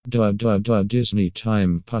Disney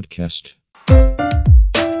Time Podcast.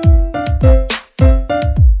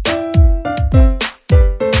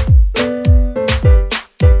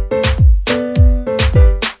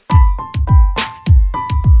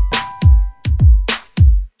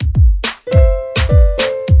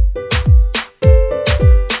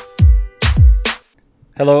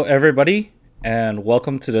 Hello, everybody, and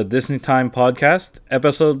welcome to the Disney Time Podcast,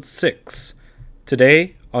 Episode 6.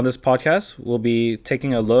 Today, on this podcast, we'll be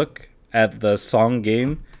taking a look at the song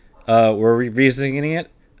game. We're revisiting it,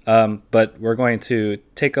 but we're going to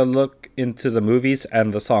take a look into the movies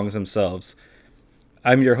and the songs themselves.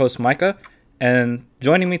 I'm your host, Micah, and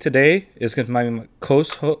joining me today is my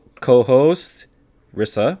co-host,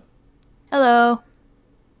 Rissa. Hello.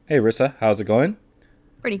 Hey, Rissa, how's it going?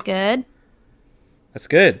 Pretty good. That's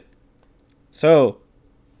good. So,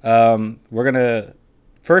 we're going to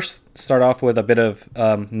first start off with a bit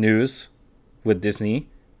of news with Disney.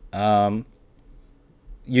 You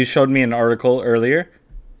showed me an article earlier,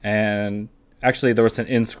 and actually there was an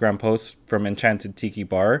Instagram post from Enchanted Tiki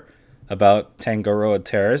Bar about Tangaroa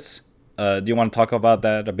Terrace. Do you want to talk about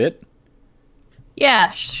that a bit?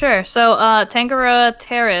 Yeah, sure. So, Tangaroa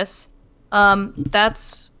Terrace,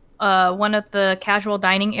 that's one of the casual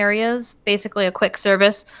dining areas, basically a quick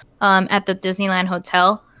service at the Disneyland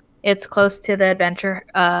Hotel. It's close to the Adventure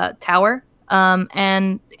Tower,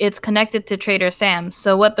 and it's connected to Trader Sam's.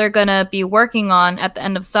 So what they're going to be working on at the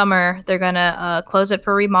end of summer, they're going to close it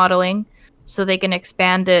for remodeling so they can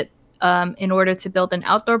expand it in order to build an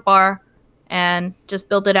outdoor bar and just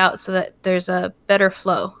build it out so that there's a better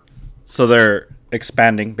flow. So they're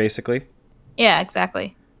expanding, basically? Yeah,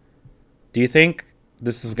 exactly. Do you think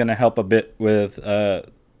this is going to help a bit with the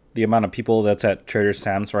amount of people that's at Trader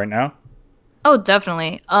Sam's right now? Oh,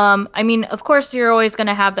 definitely. I mean, of course, you're always going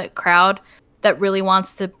to have that crowd that really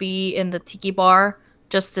wants to be in the tiki bar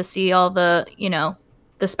just to see all the,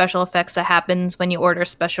 the special effects that happens when you order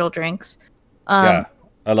special drinks. Yeah,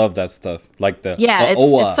 I love that stuff. Like the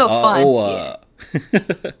it's so fun.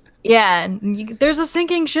 Yeah, yeah, and there's a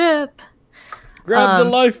sinking ship. Grab the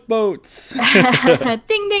lifeboats.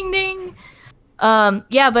 Ding, ding, ding.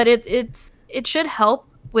 Yeah, but it should help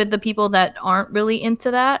with the people that aren't really into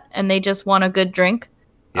that and they just want a good drink.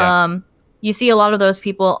 Yeah. You see a lot of those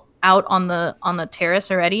people out on the terrace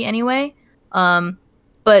already anyway.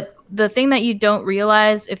 But the thing that you don't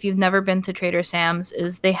realize if you've never been to Trader Sam's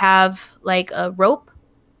is they have like a rope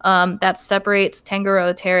that separates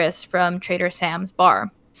Tangaroa Terrace from Trader Sam's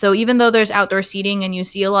bar. So even though there's outdoor seating and you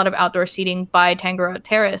see a lot of outdoor seating by Tangaroa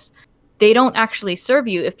Terrace, they don't actually serve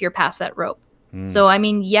you if you're past that rope. So, I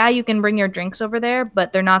mean, yeah, you can bring your drinks over there,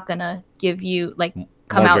 but they're not going to give you,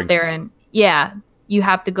 come out drinks. there and, yeah, you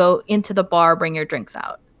have to go into the bar, bring your drinks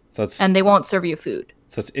out. And they won't serve you food.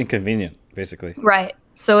 So it's inconvenient, basically. Right.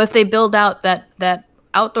 So if they build out that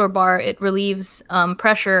outdoor bar, it relieves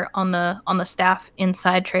pressure on the staff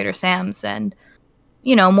inside Trader Sam's and,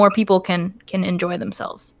 more people can enjoy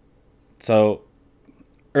themselves. So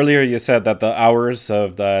earlier you said that the hours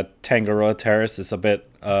of the Tangaroa Terrace is a bit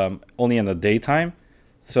only in the daytime.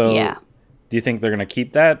 So yeah. Do you think they're going to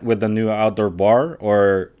keep that with the new outdoor bar,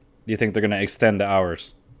 or do you think they're going to extend the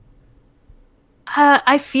hours?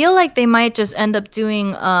 I feel like they might just end up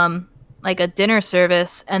doing like a dinner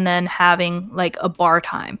service and then having like a bar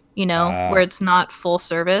time, where it's not full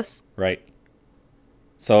service. Right.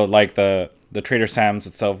 So like the Trader Sam's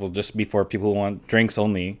itself will just be for people who want drinks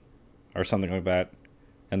only or something like that.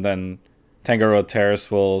 And then Tangaroa Terrace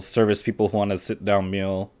will service people who want a sit-down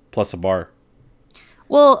meal plus a bar.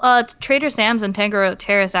 Well, Trader Sam's and Tangaroa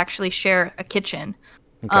Terrace actually share a kitchen.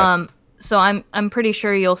 Okay. So I'm pretty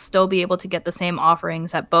sure you'll still be able to get the same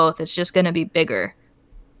offerings at both. It's just going to be bigger.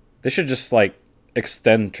 They should just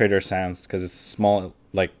extend Trader Sam's because it's a small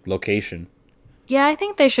location. Yeah, I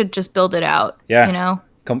think they should just build it out. Yeah.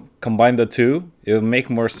 Combine the two, it would make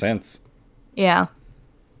more sense. Yeah.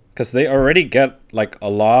 Because they already get a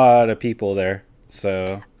lot of people there,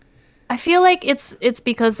 so I feel like it's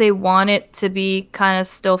because they want it to be kind of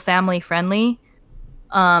still family friendly.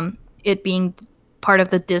 It being part of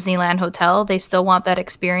the Disneyland Hotel, they still want that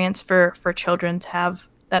experience for children to have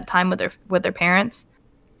that time with their parents.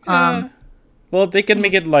 Well, they can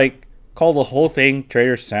make it call the whole thing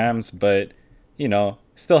Trader Sam's, but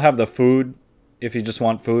still have the food. If you just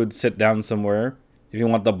want food, sit down somewhere. If you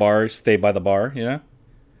want the bar, stay by the bar.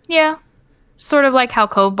 Yeah, sort of like how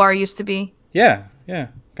Cove Bar used to be. Yeah,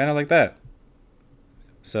 kind of like that.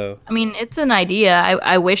 So I mean, it's an idea.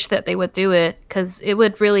 I wish that they would do it because it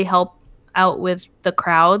would really help out with the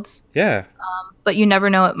crowds. Yeah. But you never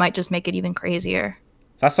know, it might just make it even crazier.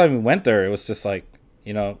 Last time we went there, it was just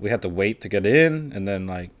we had to wait to get in, and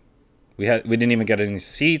then we didn't even get any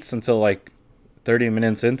seats until like 30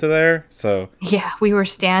 minutes into there. So Yeah, we were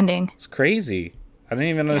standing. it's crazy. I didn't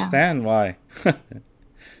even Yeah. understand why.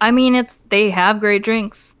 I mean, they have great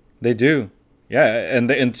drinks. They do. Yeah, and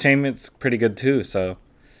the entertainment's pretty good too. So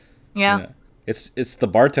Yeah. you know, it's the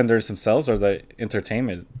bartenders themselves or the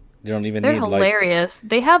entertainment. You don't even They're need like hilarious.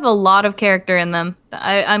 They have a lot of character in them.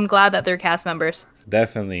 I'm glad that they're cast members.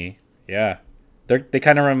 definitely. Yeah. They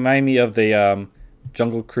kind of remind me of the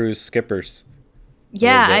Jungle Cruise skippers.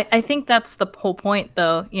 Yeah, bit. I think that's the whole point,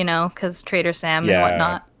 though, because Trader Sam and Yeah.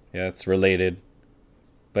 whatnot. Yeah, it's related.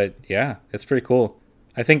 But yeah, it's pretty cool.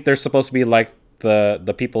 I think they're supposed to be like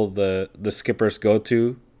the people the skippers go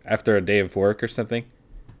to after a day of work or something.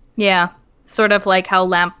 Yeah, sort of like how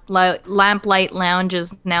Lamplight Lounge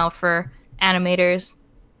is now for animators.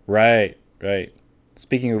 Right, right.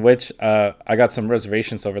 Speaking of which, I got some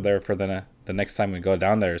reservations over there for the next time we go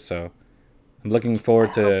down there. So I'm looking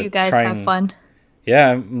forward to Hope you guys trying. have fun.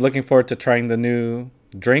 Yeah, I'm looking forward to trying the new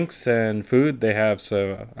drinks and food they have.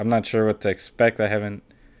 So I'm not sure what to expect. I haven't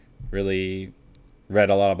really read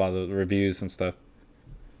a lot about the reviews and stuff.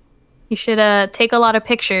 You should take a lot of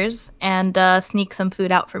pictures and sneak some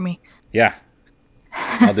food out for me. Yeah,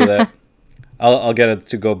 I'll do that. I'll get a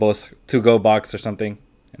to go box or something,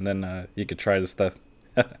 and then you could try the stuff.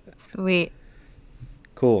 Sweet.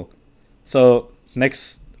 Cool. So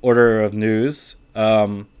next order of news,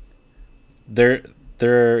 they're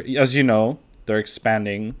as you know they're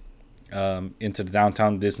expanding into the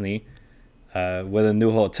downtown Disney with a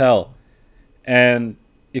new hotel, and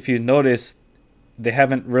if you notice, they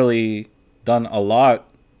haven't really done a lot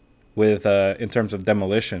with in terms of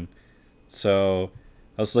demolition. So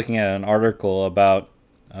I was looking at an article about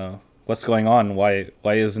what's going on. Why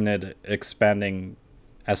isn't it expanding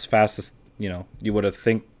as fast as you would have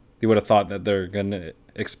thought that they're gonna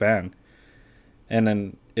expand? And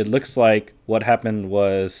then it looks like what happened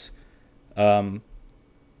was a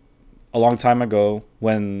long time ago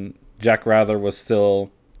when Jack Rather was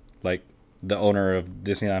still like the owner of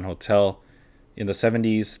Disneyland Hotel in the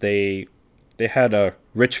 70s. They had a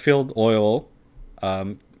Richfield Oil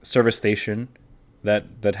service station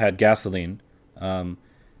that had gasoline,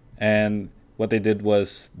 and what they did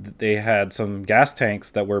was they had some gas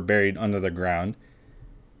tanks that were buried under the ground,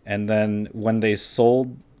 and then when they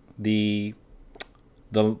sold the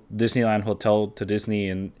Disneyland Hotel to Disney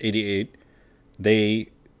in '88, they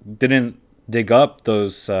didn't dig up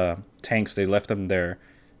those tanks. They left them there,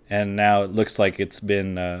 and now it looks like it's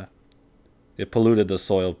been it polluted the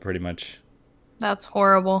soil pretty much. That's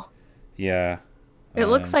horrible. Yeah. It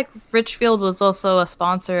looks like Richfield was also a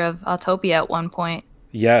sponsor of Autopia at one point.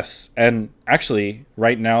 Yes, and actually,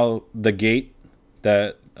 right now the gate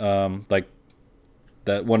that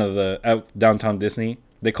that one of the out downtown Disney,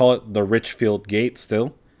 they call it the Richfield Gate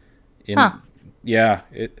still. Yeah,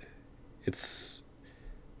 it's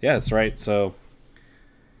right. So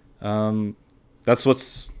that's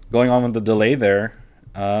what's going on with the delay there.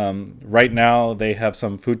 Right now they have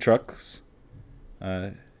some food trucks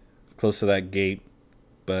close to that gate,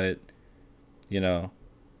 but you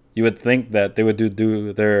would think that they would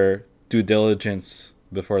do their due diligence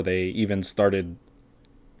before they even started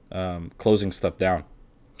closing stuff down.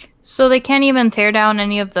 So they can't even tear down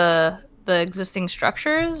any of the existing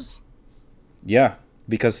structures? Yeah,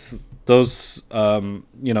 because those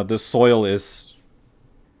the soil is,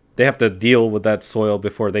 they have to deal with that soil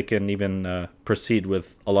before they can even proceed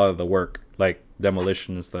with a lot of the work, like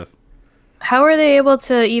demolition and stuff. How are they able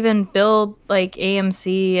to even build like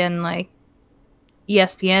AMC and like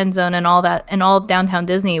ESPN Zone and all that and all of downtown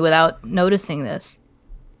Disney without noticing this?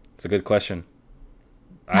 It's a good question.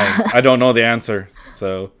 I don't know the answer,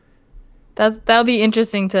 so That'll be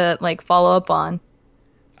interesting to like follow up on.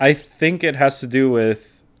 I think it has to do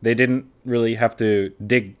with they didn't really have to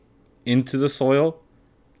dig into the soil,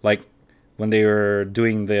 like when they were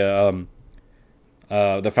doing the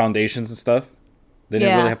foundations and stuff. They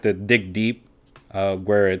didn't really have to dig deep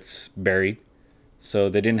where it's buried, so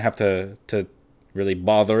they didn't have to really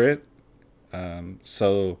bother it.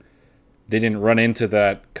 So they didn't run into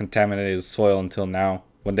that contaminated soil until now,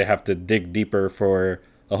 when they have to dig deeper for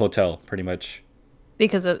a hotel, pretty much.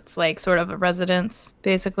 Because it's like sort of a residence,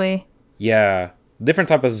 basically. Yeah, different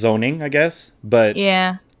type of zoning, I guess. But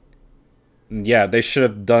Yeah. yeah, they should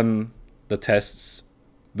have done the tests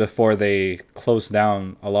before they closed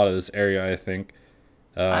down a lot of this area, I think.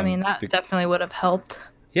 I mean, that definitely would have helped.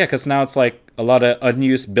 Yeah, because now it's like a lot of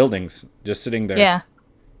unused buildings just sitting there. Yeah.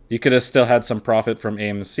 You could have still had some profit from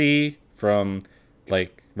AMC, from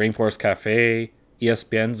like Rainforest Cafe,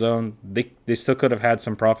 ESPN Zone. They still could have had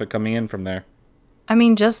some profit coming in from there. I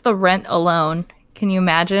mean, just the rent alone. Can you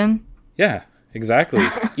imagine? Yeah, exactly.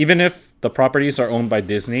 Even if the properties are owned by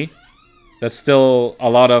Disney, that's still a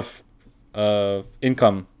lot of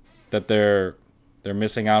income that they're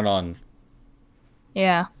missing out on.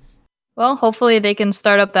 Yeah. Well, hopefully they can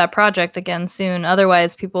start up that project again soon.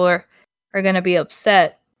 Otherwise, people are going to be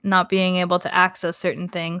upset not being able to access certain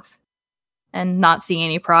things and not seeing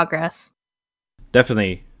any progress.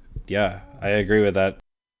 Definitely. Yeah, I agree with that.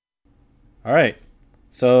 All right.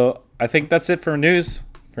 So I think that's it for news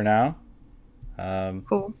for now.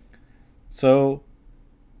 Cool. So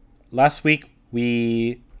last week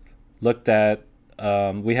we looked at,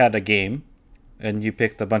 we had a game and you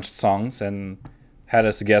picked a bunch of songs and had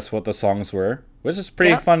us guess what the songs were, which is a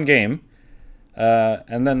pretty Yep. fun game.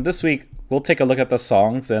 And then this week we'll take a look at the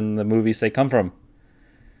songs and the movies they come from.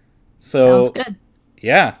 So Sounds good.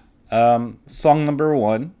 yeah, song number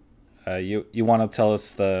one. You want to tell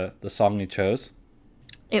us the song you chose?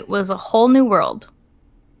 It was a whole new world.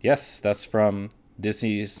 Yes, that's from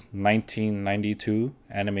Disney's 1992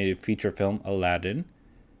 animated feature film Aladdin.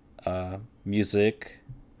 Music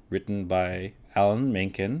written by Alan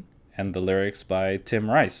Menken and the lyrics by Tim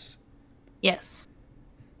Rice. Yes.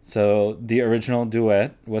 So the original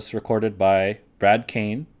duet was recorded by Brad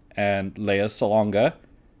Kane and Lea Salonga,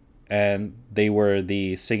 and they were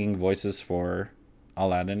the singing voices for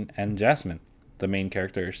Aladdin and Jasmine, the main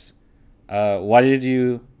characters. Why did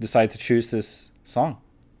you decide to choose this song?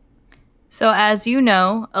 So, as you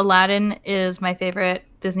know, Aladdin is my favorite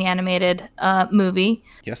Disney animated movie.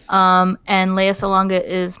 Yes. And Lea Salonga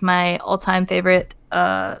is my all-time favorite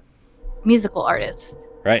musical artist.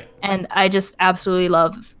 Right. And I just absolutely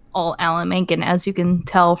love all Alan Menken, as you can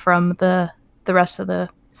tell from the rest of the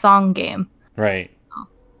song game. Right.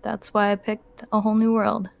 That's why I picked A Whole New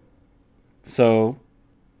World. So,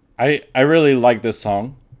 I really like this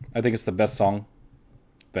song. I think it's the best song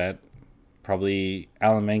that probably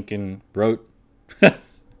Alan Menken wrote.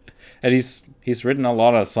 And he's written a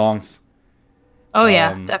lot of songs. Oh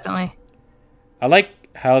yeah, definitely. I like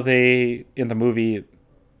how they in the movie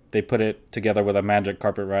they put it together with a magic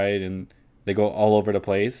carpet ride and they go all over the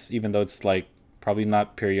place, even though it's like probably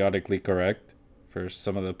not periodically correct for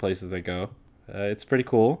some of the places they go. It's pretty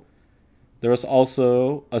cool. There was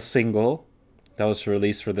also a single that was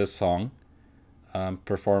released for this song,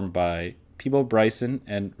 performed by Peebo Bryson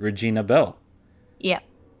and Regina Belle. Yeah.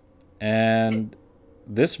 And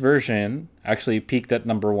this version actually peaked at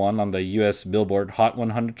number 1 on the US Billboard Hot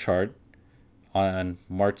 100 chart on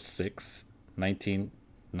March 6,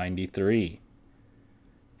 1993.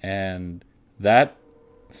 And that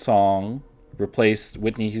song replaced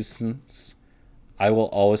Whitney Houston's I Will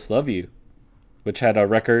Always Love You, which had a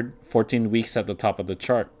record 14 weeks at the top of the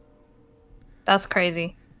chart. That's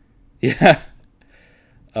crazy. Yeah.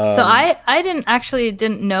 So I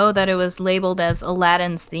didn't know that it was labeled as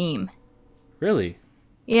Aladdin's theme. Really?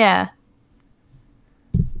 Yeah.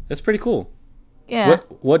 That's pretty cool. Yeah.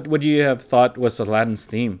 What would you have thought was Aladdin's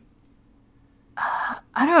theme?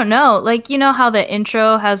 I don't know. Like, you know how the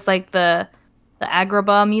intro has like the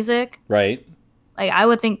Agrabah music? Right. Like, I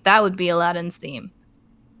would think that would be Aladdin's theme.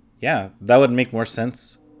 Yeah, that would make more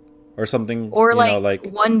sense. Or something, Or you like, know, like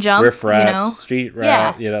One Jump, Riff Rat, you know? Street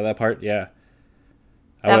Rat, Yeah. that part, yeah.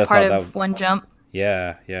 I That would've part thought of One Jump.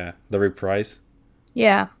 Yeah, the reprise.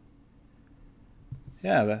 Yeah.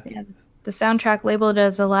 Yeah, Yeah. The soundtrack labeled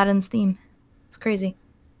as Aladdin's theme. It's crazy.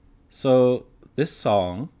 So this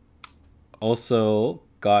song also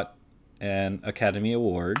got an Academy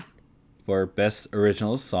Award for Best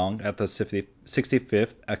Original Song at the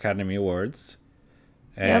 65th Academy Awards.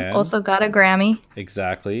 And Yep. Also got a Grammy.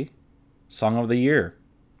 exactly. Song of the Year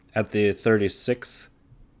at the 36th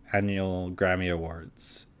Annual Grammy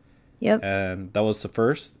Awards. Yep. And that was the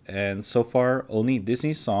first and so far only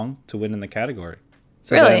Disney song to win in the category.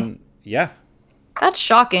 So Really? then, yeah. That's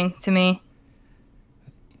shocking to me.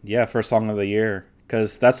 Yeah, for Song of the Year.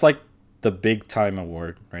 Because that's like the big time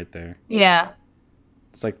award right there. Yeah.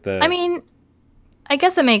 It's like the... I mean, I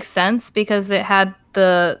guess it makes sense because it had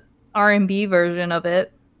the R&B version of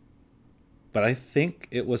it. But I think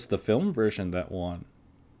it was the film version that won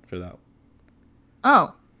for that.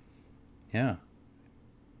 Oh. Yeah.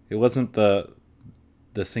 It wasn't the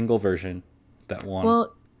single version that won.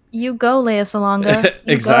 Well, you go, Lea Salonga.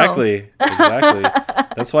 You Exactly. go. Exactly.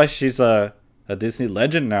 That's why she's a Disney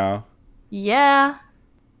legend now. Yeah.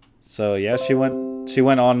 So yeah, she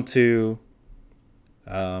went on to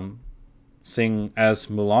sing as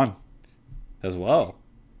Mulan as well,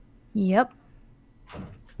 Yep.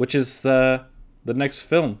 which is the next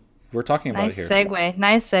film we're talking about Nice here. segue.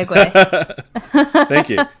 Nice segue. Thank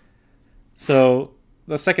you. So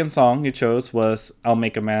the second song you chose was "I'll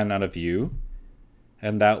Make a Man Out of You,"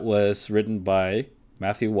 and that was written by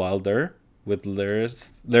Matthew Wilder with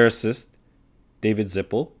lyricist David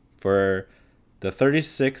Zippel for the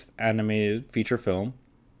 36th animated feature film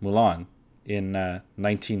Mulan in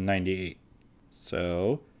 1998.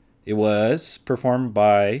 So it was performed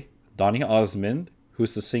by Donny Osmond,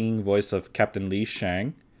 who's the singing voice of Captain Li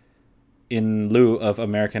Shang, in lieu of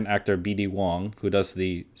American actor B.D. Wong, who does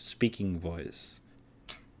the speaking voice.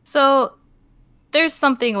 So there's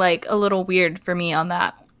something like a little weird for me on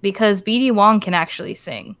that because B.D. Wong can actually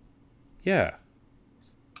sing. Yeah.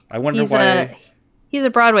 I wonder why... He's a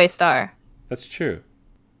Broadway star. That's true.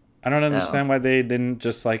 I don't understand why they didn't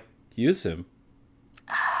just, like, use him.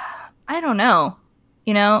 I don't know.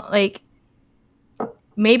 You know, like,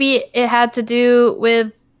 maybe it had to do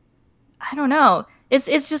with... I don't know. It's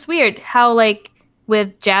just weird how, like,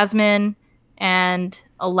 with Jasmine and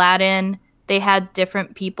Aladdin, they had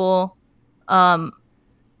different people,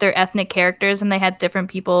 their ethnic characters, and they had different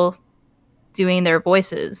people doing their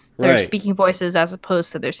voices, their speaking voices as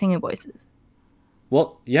opposed to their singing voices.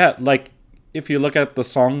 Well, yeah, like, if you look at the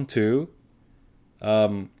song, too,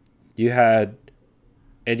 you had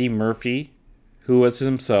Eddie Murphy, who was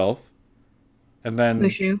himself, and then...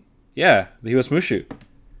 Mushu. Yeah, he was Mushu.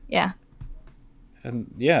 Yeah.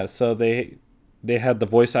 And yeah, so they had the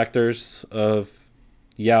voice actors of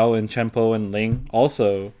Yao and Chenpo and Ling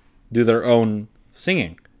also do their own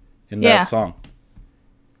singing in that song.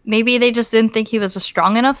 Maybe they just didn't think he was a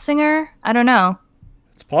strong enough singer. I don't know.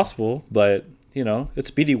 It's possible, but, you know,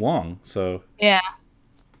 it's B.D. Wong, so... Yeah.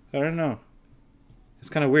 I don't know.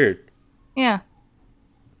 It's kind of weird. Yeah.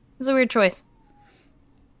 It's a weird choice.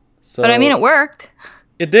 So, but I mean, it worked.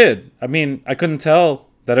 It did. I mean, I couldn't tell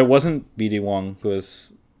that it wasn't B.D. Wong who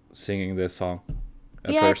was singing this song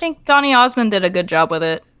at first. I think Donny Osmond did a good job with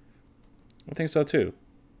it. I think so too.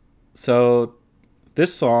 So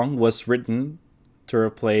this song was written to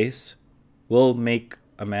replace We'll Make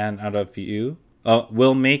a Man Out of You.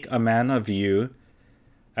 We'll Make a Man of You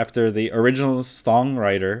after the original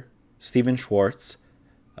songwriter, Stephen Schwartz,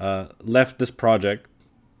 left this project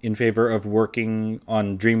in favor of working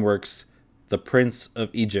on DreamWorks' The Prince of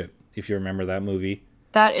Egypt, if you remember that movie.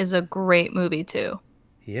 That is a great movie, too.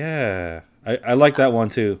 Yeah. I like that one,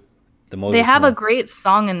 too. The Moses They have one. a great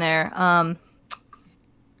song in there.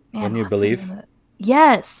 When You Believe?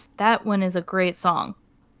 Yes, that one is a great song.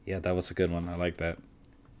 Yeah, that was a good one. I like that.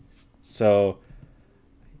 So,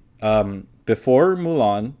 before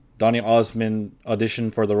Mulan, Donny Osmond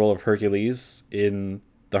auditioned for the role of Hercules in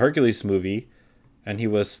the Hercules movie, and he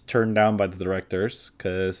was turned down by the directors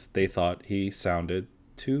because they thought he sounded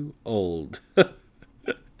too old.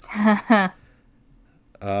 I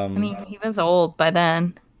mean, he was old by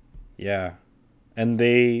then. Yeah. And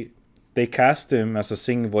they cast him as a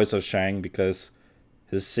singing voice of Shang because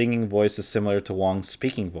his singing voice is similar to Wong's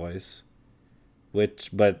speaking voice.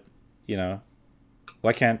 But, you know,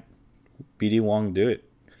 why can't B.D. Wong do it?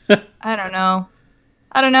 I don't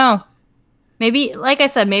know. Maybe, like I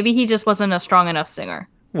said, maybe he just wasn't a strong enough singer.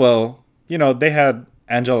 Well, you know, they had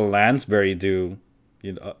Angela Lansbury do,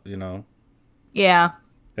 you know. Yeah.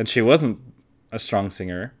 And she wasn't a strong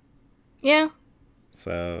singer. Yeah.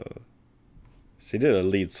 So she did a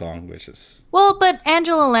lead song, which is... Well, but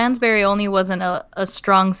Angela Lansbury only wasn't a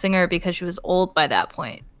strong singer because she was old by that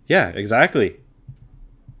point. Yeah, exactly.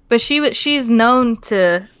 But she's known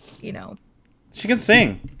to, you know... She can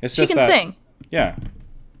sing. She can sing. Yeah.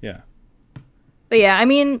 Yeah. But yeah, I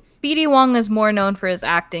mean, B.D. Wong is more known for his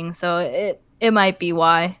acting, so it might be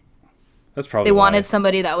why. That's probably They wanted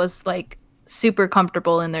somebody that was, like, super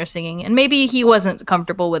comfortable in their singing. And maybe he wasn't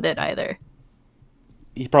comfortable with it either.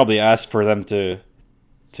 He probably asked for them to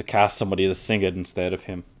cast somebody to sing it instead of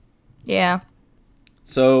him. Yeah.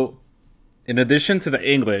 So, in addition to the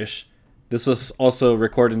English, this was also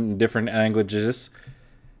recorded in different languages.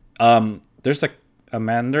 There's a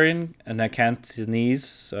Mandarin and a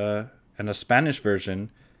Cantonese and a Spanish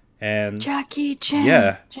version. And Jackie Chan.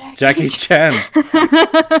 Yeah, Jackie Chan.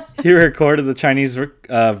 He recorded the Chinese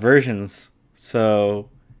versions. So,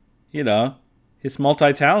 you know, he's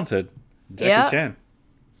multi-talented. Jackie Chan.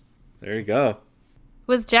 There you go.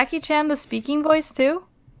 Was Jackie Chan the speaking voice too?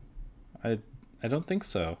 I don't think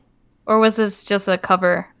so. Or was this just a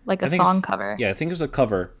cover, like a song cover? Yeah, I think it was a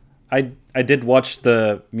cover. I did watch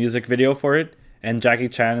the music video for it, and Jackie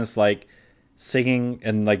Chan is like singing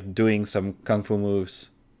and like doing some kung fu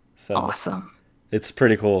moves. So awesome. It's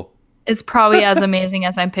pretty cool. It's probably as amazing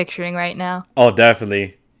as I'm picturing right now. Oh,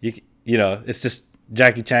 definitely. You know, it's just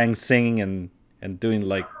Jackie Chan singing and doing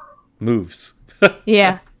like moves.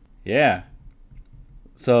 Yeah. Yeah.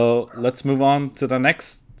 So let's move on to the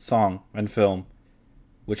next song and film,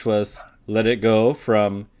 which was Let It Go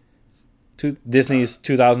from Disney's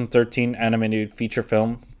 2013 animated feature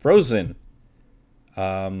film Frozen.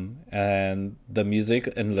 And the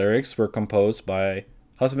music and lyrics were composed by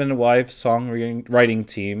husband and wife songwriting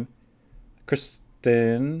team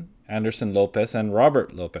Kristen Anderson Lopez and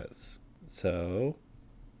Robert Lopez. So,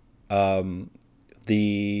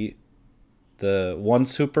 the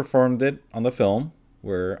ones who performed it on the film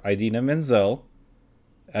were Idina Menzel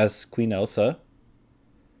as Queen Elsa.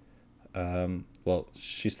 Well,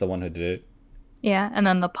 she's the one who did it. Yeah, and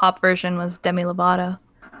then the pop version was Demi Lovato.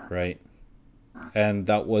 Right. And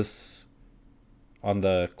that was on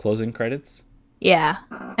the closing credits? Yeah,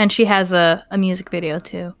 and she has a music video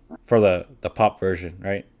too. For the pop version,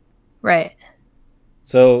 right? Right.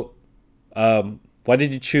 So, why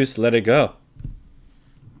did you choose Let It Go?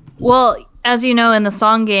 Well, as you know, in the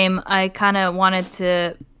song game, I kind of wanted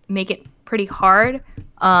to make it pretty hard.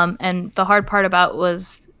 And the hard part about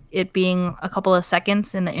was it being a couple of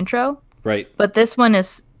seconds in the intro. Right. But this one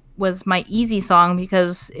was my easy song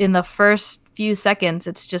because in the first few seconds,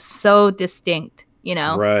 it's just so distinct, you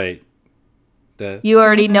know? Right. You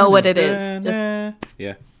already know what it is. Just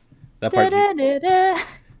yeah. That part,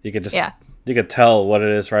 you could just, you could tell what it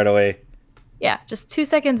is right away. Yeah, just 2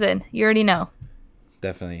 seconds in, you already know.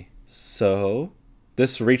 Definitely. So,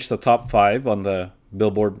 this reached the top 5 on the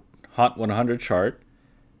Billboard Hot 100 chart,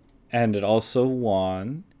 and it also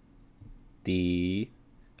won the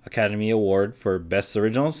Academy Award for Best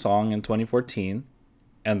Original Song in 2014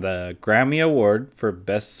 and the Grammy Award for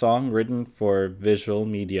Best Song Written for Visual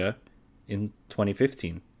Media in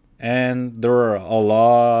 2015. And there were a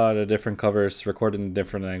lot of different covers recorded in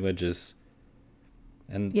different languages.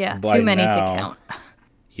 And yeah, too many to count.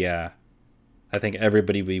 Yeah. I think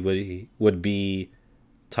everybody would be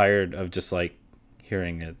tired of just like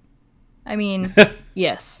hearing it. I mean,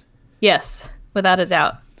 yes. Yes, without a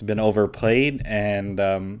doubt. It's been overplayed and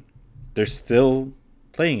they're still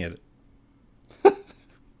playing it.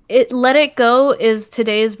 Let It Go is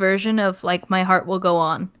today's version of like My Heart Will Go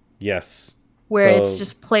On. Yes. Where it's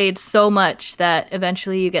just played so much that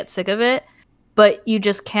eventually you get sick of it, but you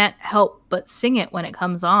just can't help but sing it when it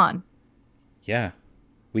comes on. Yeah.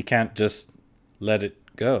 We can't just let it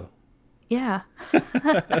go. Yeah.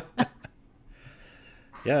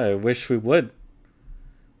 Yeah, I wish we would.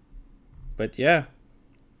 But yeah.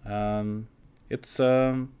 It's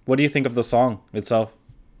what do you think of the song itself?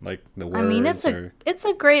 Like the words? I mean, it's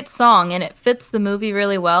a great song and it fits the movie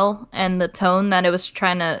really well and the tone that it was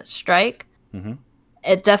trying to strike. Mm-hmm.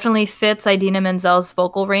 It definitely fits Idina Menzel's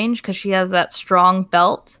vocal range because she has that strong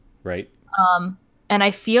belt. Right. And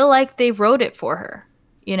I feel like they wrote it for her,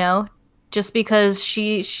 you know, just because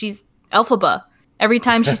she's Elphaba. Every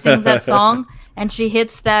time she sings that song and she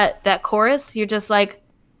hits that chorus, you're just like,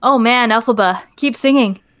 oh man, Elphaba, keep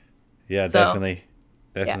singing. Yeah, so, definitely.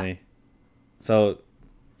 Yeah. So,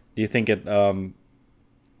 do you think it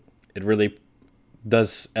really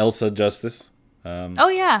does Elsa justice? Oh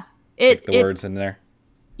yeah, words in there.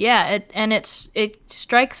 Yeah, it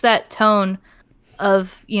strikes that tone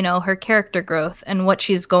of, you know, her character growth and what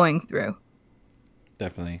she's going through.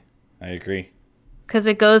 Definitely, I agree. Because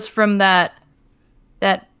it goes from that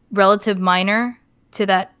relative minor to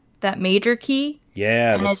that major key.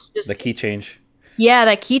 Yeah, it's just the key change. Yeah,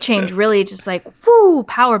 that key change really just like whoo,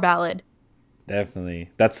 power ballad.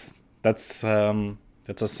 Definitely, that's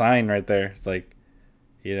a sign right there. It's like,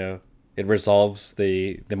 you know, it resolves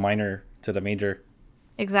the minor to the major.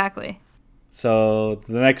 Exactly. So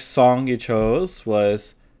the next song you chose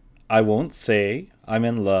was I Won't Say I'm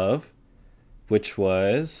in Love, which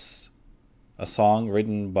was a song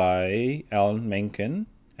written by Alan Menken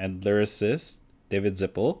and lyricist David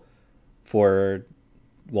Zippel for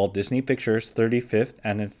Walt Disney Pictures' 35th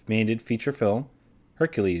animated feature film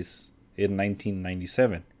Hercules in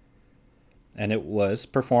 1997. And it was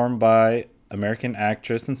performed by American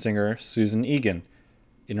actress and singer Susan Egan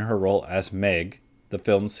in her role as Meg, the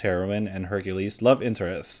film's heroine and Hercules' love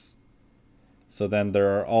interests. So then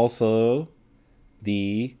there are also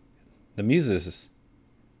the muses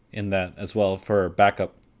in that as well for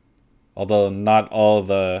backup. Although not all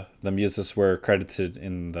the muses were credited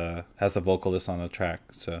as the vocalist on the track.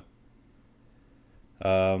 So,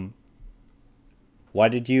 why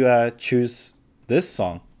did you choose this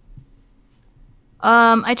song?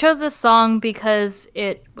 I chose this song because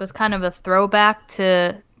it was kind of a throwback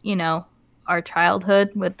to, you know, our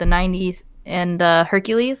childhood with the 90s and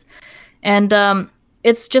Hercules. And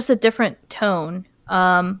it's just a different tone.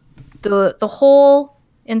 The whole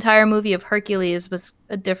entire movie of Hercules was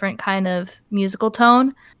a different kind of musical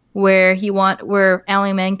tone where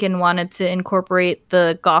Alan Menken wanted to incorporate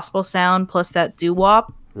the gospel sound plus that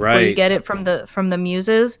doo-wop where you Right. get it from the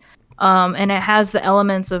muses. And it has the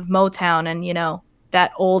elements of Motown and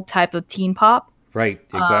that old type of teen pop. Right.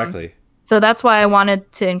 Exactly. So that's why I wanted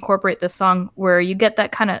to incorporate this song where you get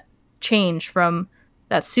that kind of change from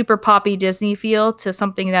that super poppy Disney feel to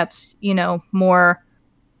something that's, more,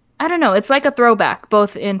 I don't know, it's like a throwback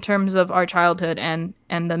both in terms of our childhood and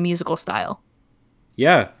the musical style.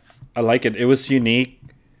 Yeah, I like it. It was unique,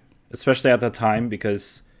 especially at the time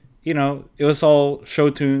because it was all show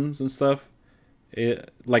tunes and stuff.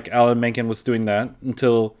 Like Alan Menken was doing that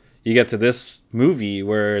until you get to this movie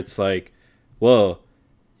where it's like, whoa,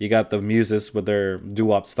 you got the Muses with their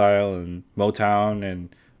doo-wop style and Motown, and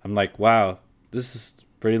I'm like, wow, this is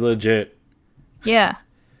pretty legit. Yeah.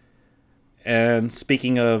 And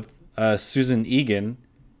speaking of Susan Egan,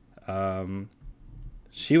 um,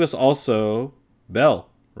 she was also Belle,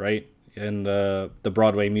 right, in the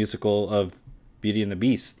Broadway musical of Beauty and the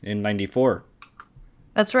Beast in '94.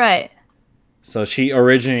 That's right. So she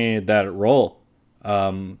originated that role,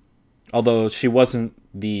 although she wasn't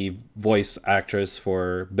the voice actress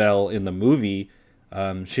for Belle in the movie.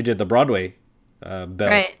 She did the Broadway Belle.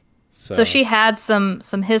 Right. So she had some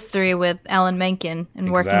history with Alan Menken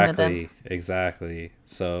and working with him. Exactly.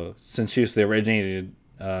 So since she was the originated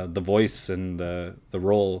the voice and the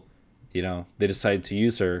role, they decided to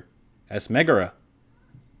use her as Megara.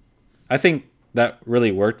 I think that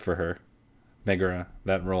really worked for her, Megara,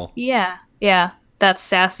 that role. Yeah. Yeah. That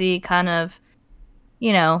sassy kind of,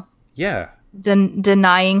 Yeah.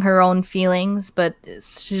 denying her own feelings, but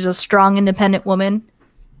she's a strong, independent woman.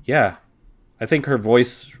 Yeah. I think her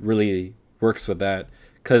voice really works with that.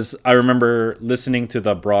 Because I remember listening to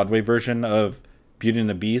the Broadway version of Beauty and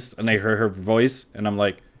the Beast, and I heard her voice, and I'm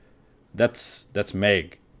like, that's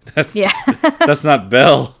Meg. Yeah. That's not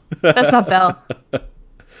Belle. That's not Belle.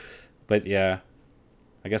 But yeah,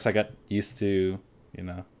 I guess I got used to,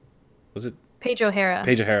 was it Paige O'Hara.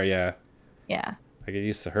 Paige O'Hara? Yeah. Yeah. I get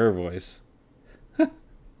used to her voice.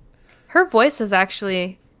 Her voice is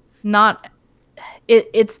actually not.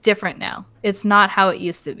 It's different now. It's not how it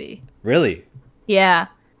used to be. Really? Yeah,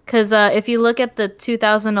 because if you look at the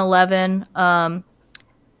 2011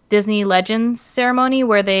 Disney Legends ceremony,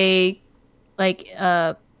 where they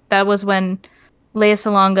that was when Lea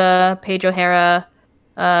Salonga, Paige O'Hara,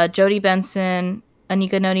 Jodie Benson,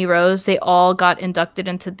 Anika Noni Rose, they all got inducted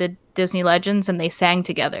into the Disney Legends, and they sang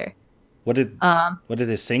together. What did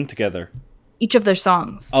they sing together? Each of their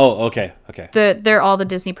songs. Oh, okay. They're all the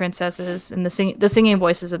Disney princesses and the singing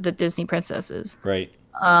voices of the Disney princesses. Right.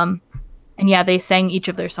 And yeah, they sang each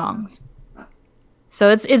of their songs. So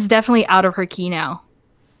it's definitely out of her key now.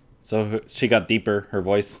 So she got deeper, her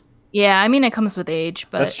voice. Yeah, I mean it comes with age,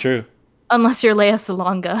 but That's true. Unless you're Lea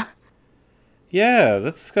Salonga. Yeah,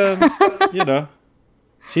 that's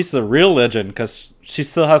she's the real legend because she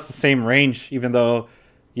still has the same range, even though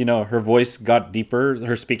her voice got deeper,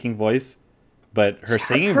 her speaking voice, but her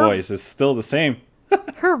singing voice is still the same.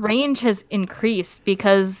 Her range has increased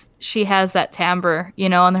because she has that timbre,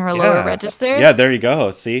 on her lower register. Yeah, there you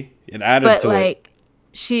go. See, it added to it.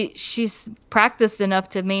 She's practiced enough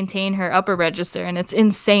to maintain her upper register, and it's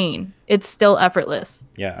insane. It's still effortless.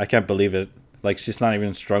 Yeah, I can't believe it. Like, she's not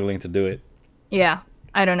even struggling to do it. Yeah,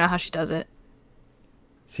 I don't know how she does it.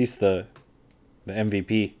 She's the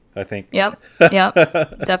MVP, I think. Yep,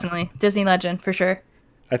 definitely. Disney legend, for sure.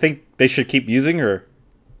 I think they should keep using her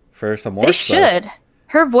for some more They stuff. should.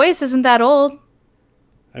 Her voice isn't that old.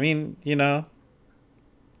 I mean,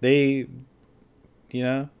 they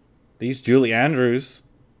use Julie Andrews.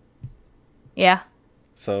 Yeah.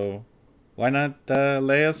 So why not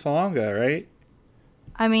Lea Salonga, right?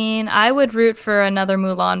 I mean, I would root for another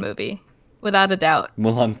Mulan movie, without a doubt.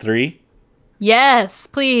 Mulan 3? Yes,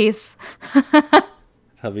 please.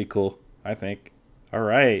 That'd be cool, I think. All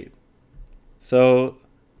right. So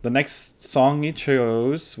the next song you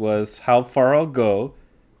chose was How Far I'll Go,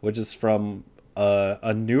 which is from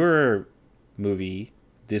a newer movie,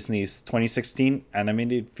 Disney's 2016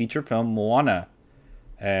 animated feature film Moana.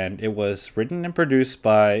 And it was written and produced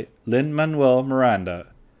by Lin-Manuel Miranda,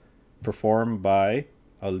 performed by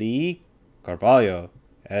Ali Carvalho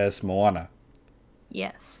as Moana.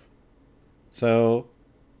 Yes. So,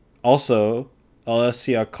 also,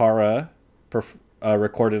 Alessia Cara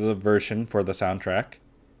recorded a version for the soundtrack.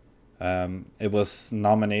 It was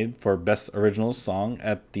nominated for Best Original Song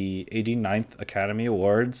at the 89th Academy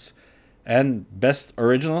Awards and Best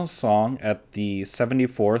Original Song at the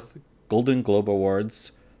 74th Golden Globe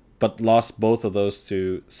Awards, but lost both of those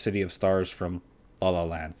to City of Stars from La La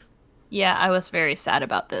Land. Yeah, I was very sad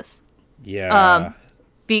about this. Yeah.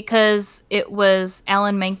 Because it was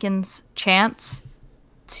Alan Menken's chance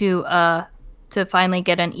to to finally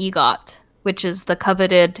get an EGOT, which is the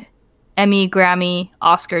coveted Emmy, Grammy,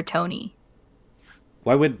 Oscar, Tony.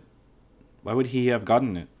 Why would he have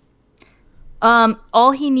gotten it?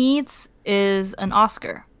 All he needs is an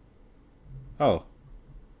Oscar. Oh.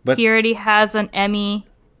 But He already has an Emmy,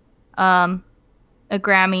 a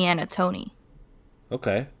Grammy, and a Tony.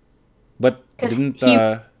 okay. But 'Cause didn't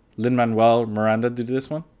he- Lin-Manuel Miranda do this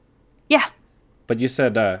one? Yeah. But you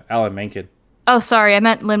said Alan Menken. Oh, sorry, I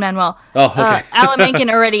meant Lin-Manuel. Oh, okay. Alan Menken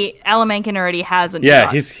already has an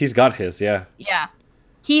Yeah, EGOT. he's got his, yeah. Yeah.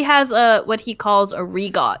 He has a what he calls a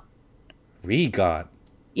REGOT. Regot.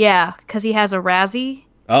 Yeah, because he has a Razzie.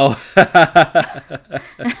 Oh.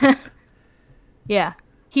 Yeah.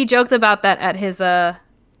 He joked about that at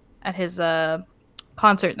his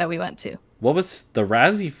concert that we went to. What was the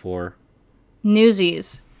Razzie for?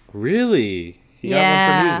 Newsies. Really? He got one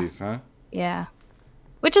Yeah. for Newsies, huh? Yeah.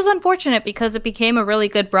 Which is unfortunate because it became a really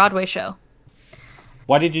good Broadway show.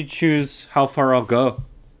 Why did you choose How Far I'll Go?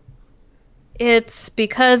 It's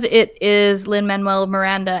because it is Lin-Manuel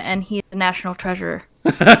Miranda and he's a national treasure.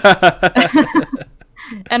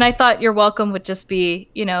 And I thought You're Welcome would just be,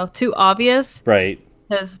 too obvious Right.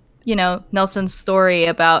 because, Nelson's story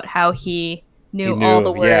about how he knew all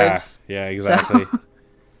the words. Yeah, exactly.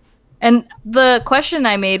 And the question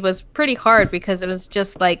I made was pretty hard because it was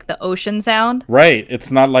just like the ocean sound. Right. It's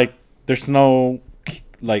not like there's no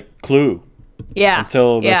clue Yeah.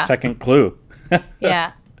 until the yeah. second clue.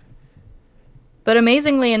 Yeah. But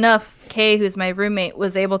amazingly enough, Kay, who's my roommate,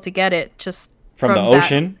 was able to get it just From the that.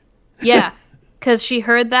 ocean. Yeah. Because she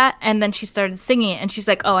heard that and then she started singing it and she's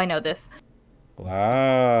like, oh, I know this.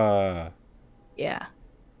 Wow. Yeah.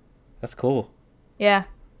 That's cool. Yeah.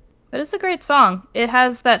 But it's a great song. It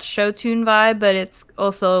has that show tune vibe, but it's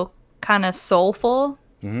also kind of soulful.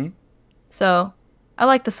 Mm-hmm. So I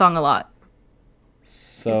like the song a lot.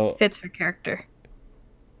 So Fits her character.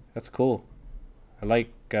 that's cool. I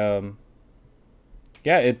like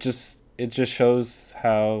it just shows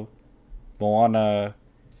how Moana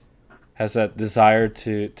has that desire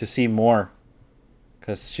to see more,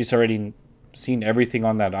 because she's already seen everything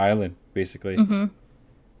on that island basically. Mm-hmm.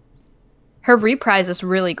 Her reprise is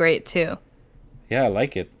really great too. Yeah, I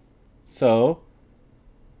like it. So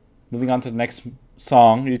moving on to the next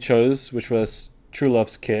song you chose, which was True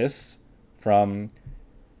Love's Kiss from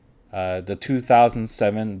the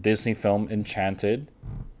 2007 Disney film Enchanted,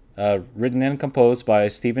 written and composed by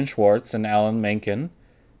Stephen Schwartz and Alan Menken,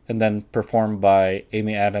 and then performed by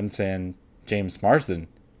Amy Adams and James Marsden.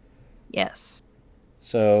 Yes.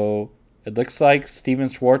 So it looks like Stephen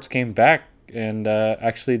Schwartz came back and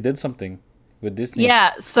actually did something with Disney.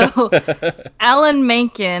 Yeah, so Alan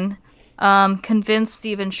Menken convinced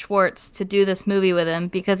Stephen Schwartz to do this movie with him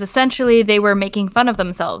because essentially they were making fun of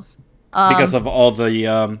themselves. Because of all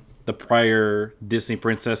the prior Disney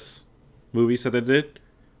princess movies that they did.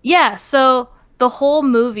 Yeah, so the whole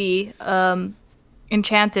movie,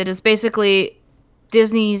 Enchanted, is basically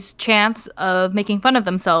Disney's chance of making fun of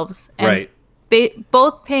themselves. And Right.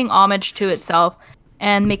 both paying homage to itself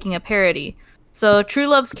and making a parody. So True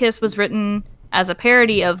Love's Kiss was written as a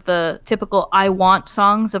parody of the typical I Want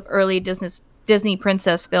songs of early Disney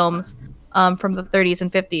princess films from the 30s and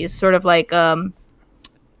 50s. Sort of like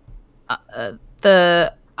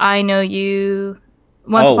the I Know You,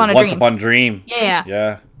 Once Upon a Dream. Once Upon a Dream. Yeah.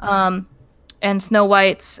 Yeah. And Snow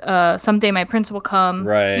White's Someday My Prince Will Come.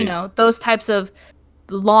 Right. Those types of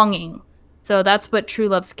longing. So that's what True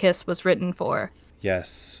Love's Kiss was written for.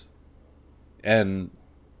 Yes. And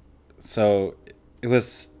so it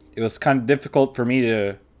was kind of difficult for me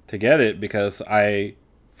to get it because I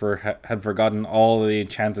had forgotten all the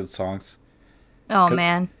Enchanted songs. Oh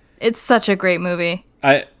man, it's such a great movie.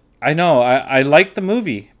 I know I liked the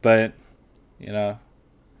movie, but it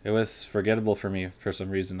was forgettable for me for some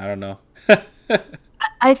reason. I don't know.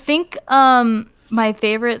 I think my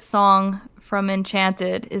favorite song from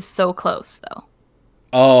Enchanted is So Close though.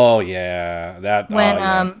 Oh yeah, that When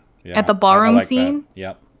yeah. at the I ballroom like that. scene.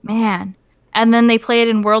 Yep. Man. And then they play it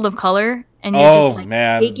in World of Color and you're Oh just like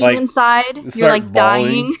man, aching like inside. You're start like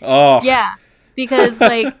bawling. dying. Oh Yeah. Because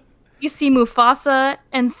like you see Mufasa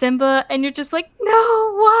and Simba and you're just like, no,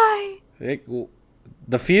 why?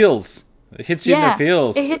 the feels. It hits you in the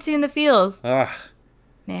feels. It hits you in the feels. Ugh.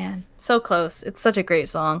 Man, So Close. It's such a great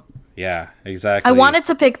song. Yeah, exactly. I wanted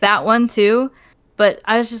to pick that one too, but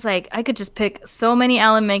I was just like, I could just pick so many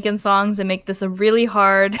Alan Menken songs and make this a really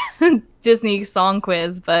hard Disney song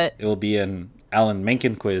quiz, but It will be an Alan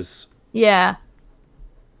Menken quiz. yeah.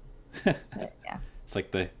 It's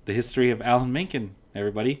like the history of Alan Menken,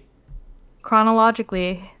 everybody.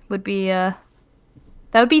 Chronologically would be that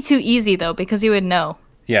would be too easy though because you would know.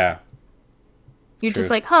 Yeah. You're True. just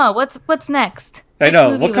like, huh, what's next? I Which know.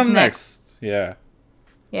 movie What was comes next? Yeah.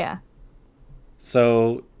 Yeah.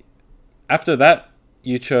 So after that,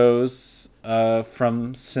 you chose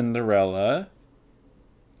from Cinderella.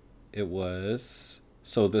 It was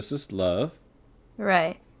So This Is Love.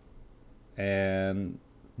 Right. And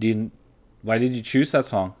do you, why did you choose that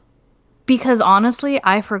song? Because honestly,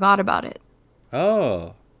 I forgot about it.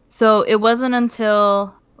 Oh, So it wasn't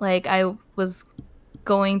until like I was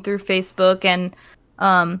going through Facebook and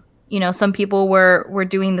some people were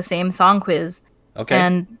doing the same song quiz okay.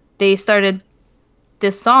 and they started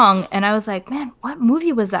this song and I was like, "Man, what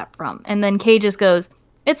movie was that from?" And then Kay just goes,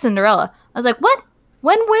 "It's Cinderella." I was like, "What?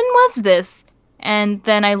 When was this?" And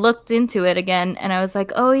then I looked into it again and I was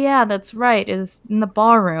like, "Oh yeah, that's right. It was in the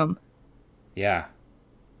ballroom." Yeah,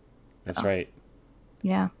 that's So, right.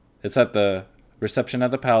 yeah. It's at the reception at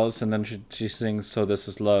the palace, and then she sings "So This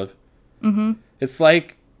Is Love." Mhm. It's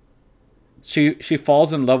like she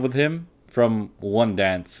falls in love with him from one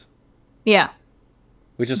dance, Yeah.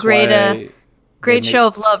 which is Great why they great make show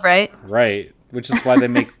of love, right? right, which is why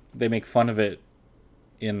they make fun of it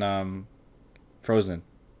in Frozen.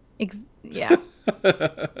 Yeah.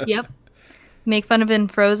 Yep. Make fun of it in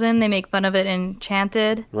Frozen. They make fun of it in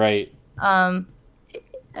Enchanted. Right.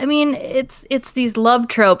 I mean, it's these love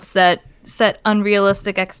tropes that set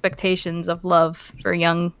unrealistic expectations of love for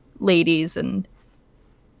young ladies, and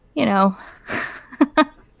you know,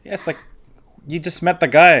 Yeah, it's like you just met the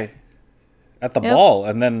guy at the Yep. ball,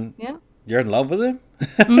 and then yeah, you're in love with him.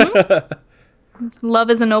 love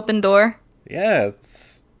is an open door Yeah,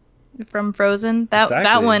 it's from Frozen. That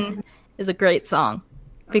exactly. one is a great song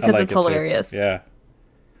I because like it's it too. hilarious. Yeah.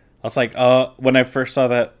 I was like, when I first saw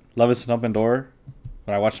that Love is an Open Door,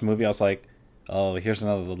 when I watched the movie, I was like, oh, here's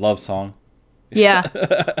another love song. Yeah.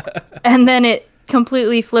 And then it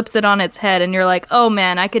completely flips it on its head, and you're like, oh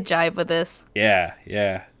man, I could jive with this. Yeah,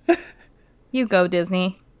 yeah. You go,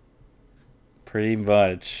 Disney. Pretty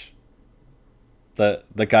much. The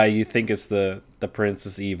guy you think is the prince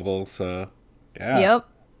is evil, so yeah. Yep.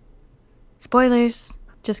 Spoilers.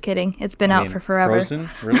 Just kidding. It's been out mean, for forever. Frozen?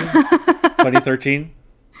 Really? 2013?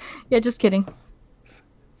 Yeah, just kidding.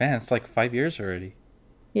 Man, it's like 5 years already.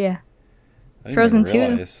 Yeah. I didn't Frozen even 2.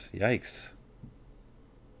 realize. Yikes.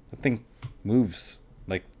 That thing moves.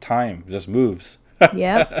 Like time just moves.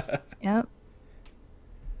 Yep. Yep.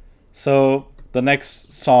 So the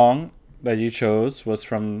next song that you chose was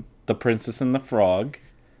from The Princess and the Frog.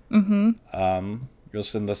 Mm-hmm. It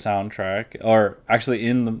was in the soundtrack, or actually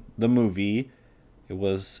in the movie. It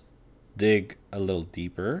was Dig a Little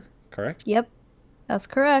Deeper, correct? Yep. That's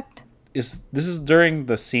correct. This is during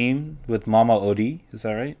the scene with Mama Odie, is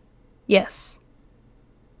that right? Yes.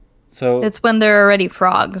 So It's when they're already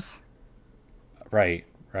frogs. right.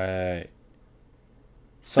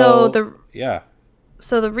 So So yeah.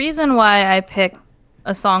 the reason why I picked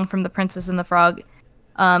a song from The Princess and the Frog,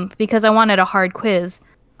 because I wanted a hard quiz.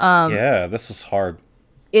 Yeah, this was hard.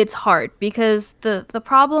 It's hard because the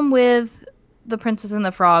problem with The Princess and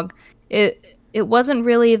the Frog, it wasn't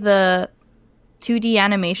really the 2D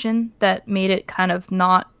animation that made it kind of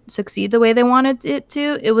not succeed the way they wanted it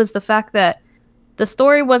to. It was the fact that the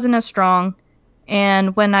story wasn't as strong,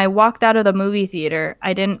 and when I walked out of the movie theater,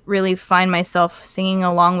 I didn't really find myself singing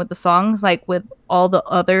along with the songs like with all the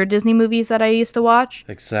other Disney movies that I used to watch.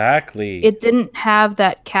 Exactly. It didn't have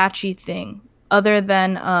that catchy thing other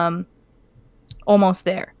than Almost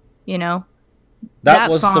There, you know? That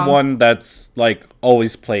was the song- one that's like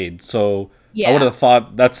always played. So I Yeah. would have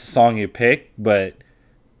thought that's the song you picked, but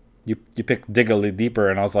you picked Dig a Little Deeper,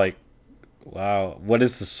 and I was like, wow, what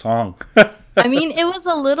is the song? I mean, it was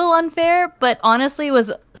a little unfair, but honestly, it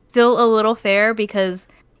was still a little fair because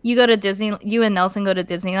you and Nelson go to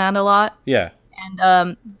Disneyland a lot, Yeah.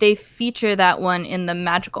 and they feature that one in the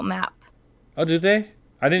magical map. Oh, do they?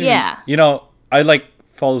 I didn't. Yeah. You know, I like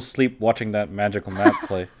fall asleep watching that magical map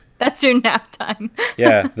play. That's your nap time.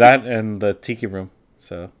 Yeah, that and the Tiki Room.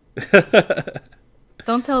 So.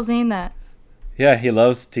 Don't tell Zane that. Yeah, he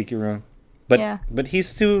loves Tiki Room, but Yeah.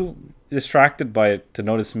 he's too distracted by it to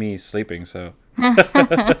notice me sleeping. So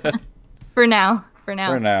For now. for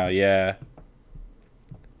now, yeah,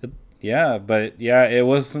 yeah, but yeah, it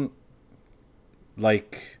wasn't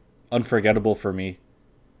like unforgettable for me.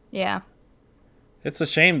 Yeah. It's a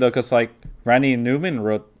shame though, because like Randy Newman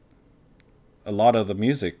wrote a lot of the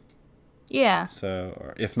music, Yeah. so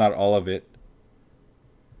or if not all of it.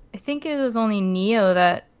 I think it was only Neo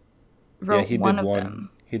that wrote Yeah, he one did of one. them.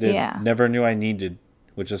 He did Yeah. "Never Knew I Needed,"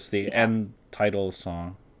 which is the Yeah. end title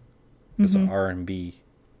song. It's Mhm. an R&B.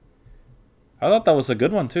 I thought that was a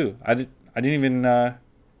good one too. I didn't even. I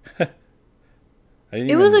didn't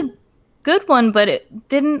It was even- good one, but it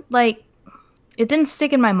didn't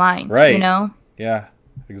stick in my mind, Right. you know? Yeah,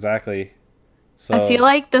 exactly. So I feel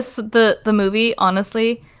like the movie,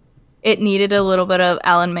 honestly, it needed a little bit of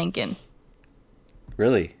Alan Menken.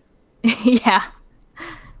 really, Yeah.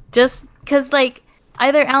 Just cuz like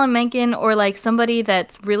either Alan Menken or like somebody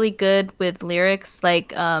that's really good with lyrics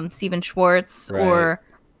like Steven Schwartz right? or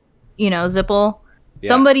Zipple. Yeah.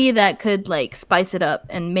 Somebody that could like spice it up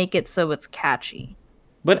and make it so it's catchy.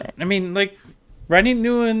 But I mean, like Randy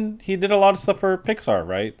Newman, he did a lot of stuff for Pixar,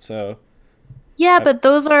 right? So Yeah, but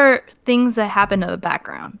those are things that happen in the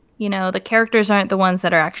background. The characters aren't the ones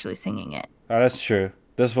that are actually singing it. oh, that's true.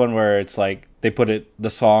 This one where it's like they put the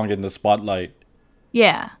song in the spotlight.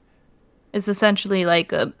 Yeah. It's essentially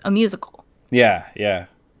like a musical. Yeah, yeah.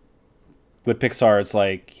 With Pixar, it's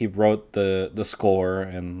like he wrote the score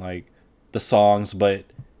and like the songs, but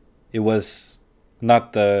it was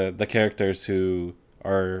not the characters who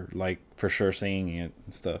are like for sure singing it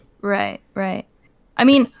and stuff. Right, right. I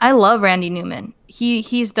mean, I love Randy Newman.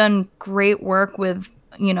 He's done great work with,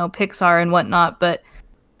 Pixar and whatnot, but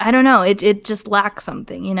I don't know, it just lacks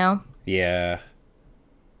something, Yeah,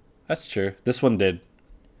 that's true. This one did.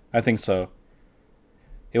 I think so.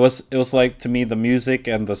 It was like to me the music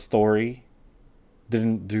and the story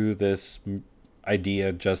didn't do this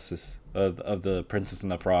idea justice of the Princess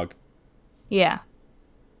and the Frog. Yeah,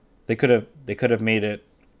 They could have made it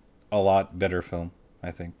a lot better film,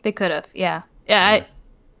 I think. they could have. Yeah. Yeah, Yeah.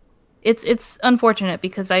 it's unfortunate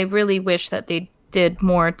because I really wish that they did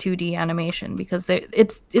more 2D animation because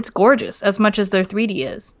it's gorgeous as much as their 3D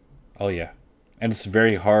is. Oh yeah. And it's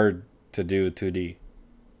very hard to do 2D.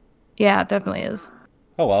 Yeah, it definitely is.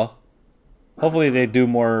 Oh well. Hopefully they do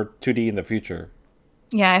more 2D in the future.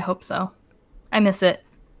 Yeah, I hope so. I miss it.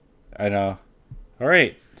 I know. All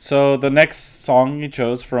right. So the next song you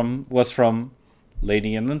chose was from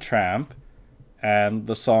Lady and the Tramp, and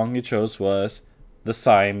the song you chose was the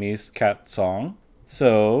Siamese Cat song.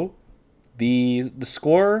 So the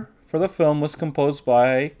score for the film was composed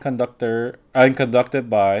by conductor and conducted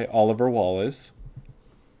by Oliver Wallace.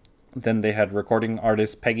 Then they had recording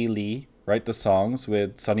artist Peggy Lee write the songs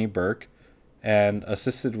with Sonny Burke, and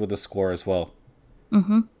assisted with the score as well.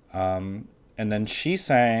 Mhm. And then she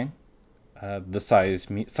sang the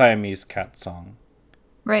Siamese Cat song.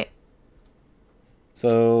 Right.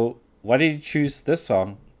 So why did you choose this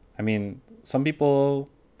song? I mean, some people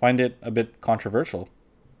find it a bit controversial.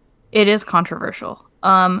 It is controversial.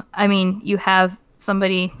 I mean, you have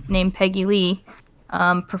somebody named Peggy Lee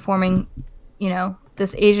performing,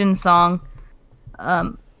 this Asian song.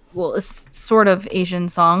 Well, it's sort of Asian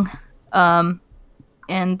song. And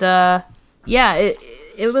yeah,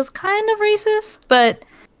 it was kind of racist, but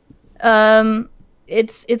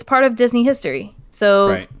it's part of Disney history. So,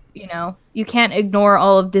 Right. You can't ignore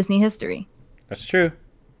all of Disney history. That's true.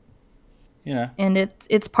 Yeah. And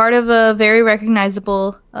it's part of a very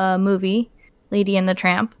recognizable movie, Lady and the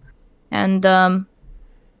Tramp. And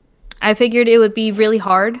I figured it would be really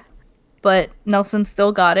hard, but Nelson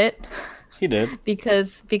still got it He did.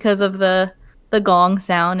 because of the gong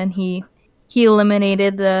sound, and he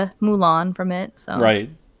eliminated the Mulan from it. So Right.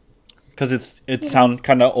 Because it sound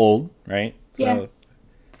kind of old, right? So Yeah.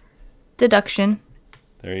 Deduction.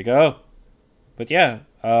 there you go. But yeah,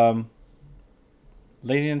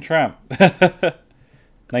 Lady and Tramp, I mean,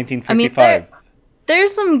 1955.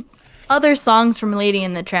 there's some other songs from Lady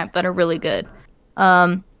and the Tramp that are really good.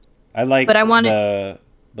 I like but I wanted-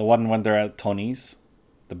 the one when they're at Tony's,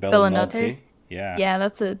 the Bella Bella Notte? Yeah. Yeah,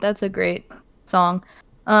 that's a great song.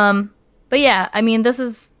 But yeah, I mean,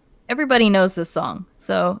 everybody knows this song,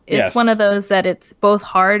 so it's Yes. one of those that it's both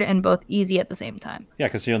hard and both easy at the same time. Yeah,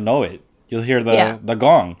 because you'll know it. You'll hear the Yeah. the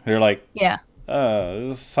gong. You're like, Yeah,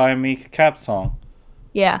 this is a Siamese Cat song.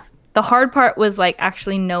 yeah. The hard part was like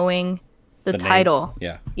actually knowing the The name. title.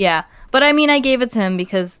 Yeah. Yeah, but I mean, I gave it to him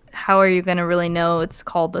because how are you gonna really know it's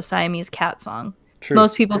called the Siamese Cat song? True.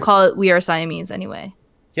 Most people call it "We Are Siamese" anyway.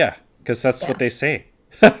 Yeah, because that's Yeah. what they say.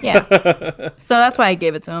 Yeah, so that's why I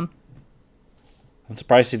gave it to him. I'm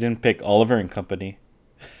surprised he didn't pick Oliver and Company.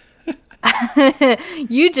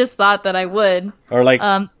 You just thought that I would. Or like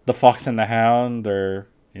Um, The Fox and the Hound, or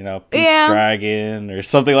Pete's Yeah. Dragon, or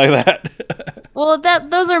something like that. Well,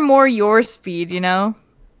 those are more your speed,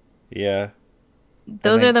 Yeah,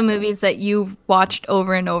 Those think- are the movies that you've watched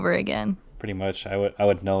over and over again. pretty much. I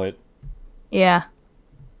would know it. Yeah.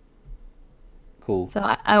 Cool. So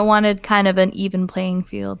I wanted kind of an even playing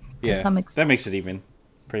field to Yeah, some extent. that makes it even.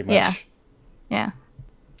 Pretty much. Yeah. Yeah.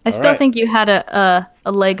 I still right. think you had a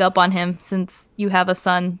leg up on him since you have a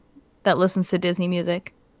son that listens to Disney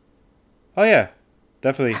music. Oh yeah,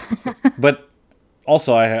 definitely. But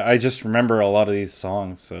Also, I just remember a lot of these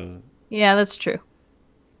songs. So Yeah, that's true.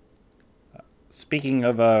 speaking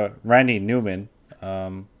of Randy Newman,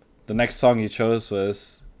 the next song you chose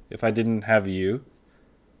was "If I Didn't Have You,"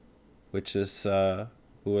 which is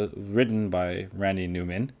written by Randy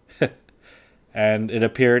Newman, and it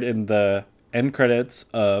appeared in the end credits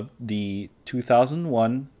of the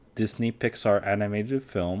 2001 Disney Pixar animated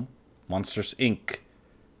film Monsters Inc.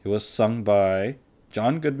 It was sung by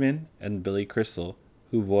John Goodman and Billy Crystal,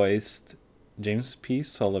 who voiced James P.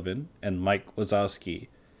 Sullivan and Mike Wazowski.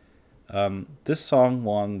 This song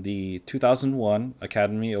won the 2001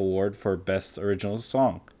 Academy Award for Best Original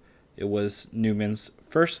Song. It was Newman's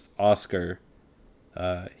first Oscar.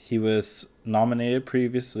 He was nominated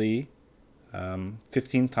previously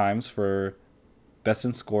 15 times for Best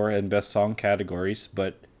in Score and Best Song categories,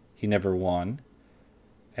 but he never won.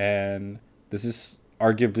 And this is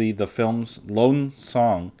arguably the film's lone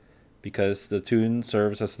song because the tune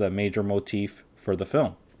serves as the major motif for the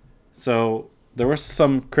film. So there was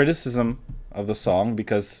some criticism of the song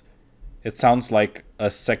because it sounds like a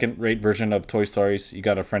second-rate version of Toy Story's "You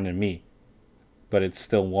Got a Friend in Me," but it's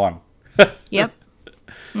still won. Yep.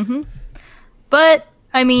 But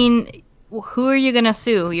I mean, who are you gonna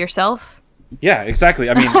sue? Yourself? Yeah, exactly.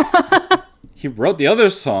 I mean, he wrote the other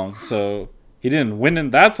song, so he didn't win in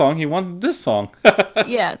that song. He won this song.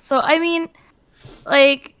 Yeah. So I mean,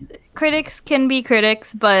 like, critics can be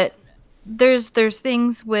critics, but there's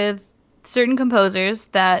things with certain composers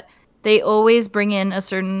that they always bring in a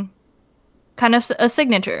certain kind of a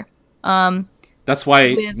signature. That's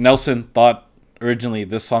why With- Nelson thought originally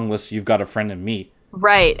this song was "You've Got a Friend in Me."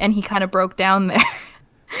 Right, and he kind of broke down there.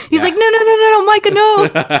 He's Yeah. like, no, Micah,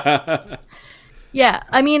 no. Yeah,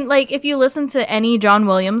 I mean, like, if you listen to any John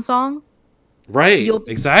Williams song, Right, You'll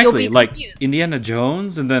exactly. be Like confused. Indiana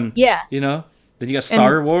Jones, and then yeah, you know, then you got and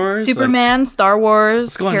Star Wars, like, Superman, Star Wars,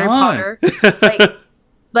 what's going Harry on? Potter.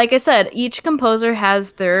 Like I said, each composer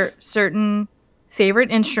has their certain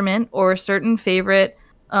favorite instrument or certain favorite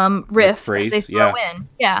riff that phrase, they throw in.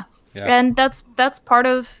 Yeah. Yeah. And that's part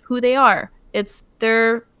of who they are. It's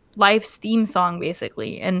their life's theme song,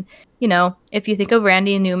 basically. And, you know, if you think of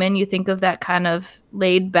Randy Newman, you think of that kind of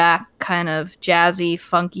laid back, kind of jazzy,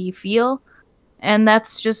 funky feel. And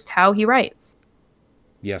that's just how he writes.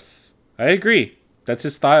 Yes, I agree. That's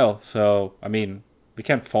his style. So I mean, we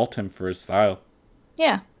can't fault him for his style.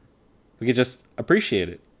 Yeah, We could just appreciate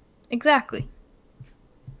it. exactly.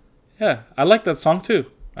 Yeah, I like that song too.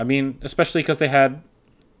 I mean, especially because they had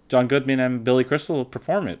John Goodman and Billy Crystal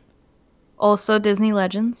perform it. Also, Disney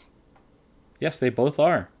Legends. Yes, they both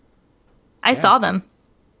are. I saw them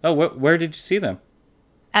Oh, where did you see them?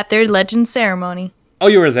 at their Legend ceremony. Oh,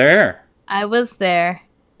 you were there. I was there.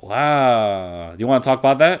 Wow. You want to talk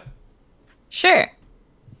about that? Sure.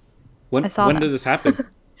 When I saw when them. did this happen?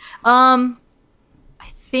 I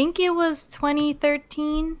think it was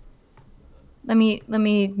 2013. Let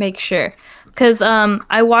me make sure, because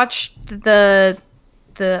I watched the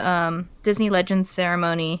Disney Legends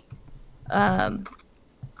ceremony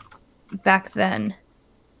back then.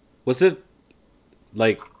 Was it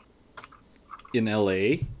like in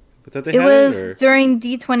LA that they It had was it, or during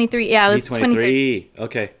D23. Yeah, it was 2013. D23?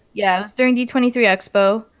 Okay, Yeah, it was during D23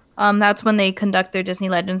 Expo. That's when they conduct their Disney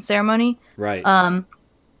Legends ceremony. right.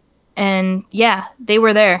 And yeah, they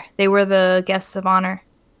were there. They were the guests of honor.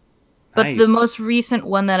 But the Nice. most recent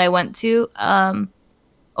one that I went to,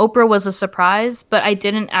 Oprah was a surprise, but I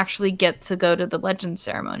didn't actually get to go to the Legends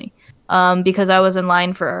ceremony because I was in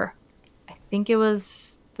line for, I think it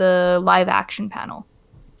was the live action panel.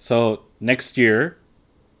 So next year,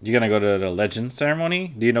 you're gonna go to the Legend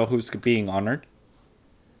ceremony. Do you know who's being honored?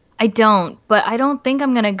 I don't, but I don't think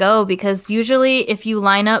I'm gonna go because usually if you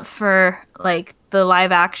line up for like the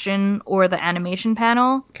live action or the animation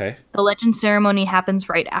panel, Okay. the Legend ceremony happens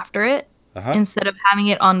right after it Uh-huh. instead of having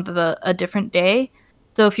it on a different day.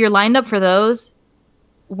 So if you're lined up for those,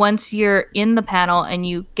 once you're in the panel and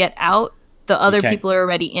you get out, the other can't- people are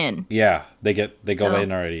already in. Yeah, they go So-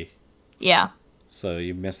 in already. Yeah. So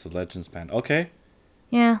you missed the Legends band. Okay.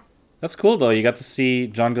 Yeah. That's cool though. You got to see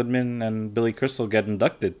John Goodman and Billy Crystal get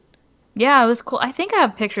inducted. Yeah, it was cool. I think I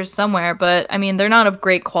have pictures somewhere, but I mean, they're not of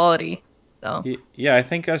great quality. So, Yeah, I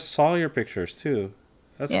think I saw your pictures too.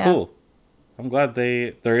 That's Yeah. cool. I'm glad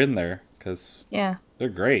they're in there because yeah. they're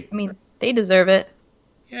great. I mean, they deserve it.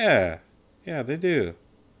 Yeah, they do.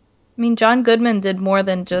 I mean, John Goodman did more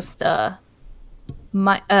than just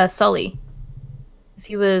Sully. 'Cause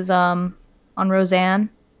he was on Roseanne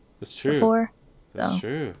That's true. before. That's So,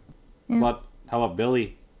 true. yeah. How about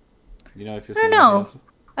Billy? You know if you I don't know.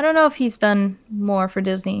 I don't know if he's done more for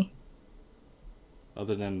Disney.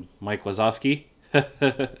 other than Mike Wazowski.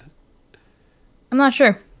 I I'm not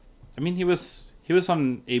sure. mean, he was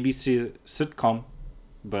on ABC sitcom,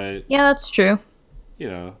 but Yeah, that's true. you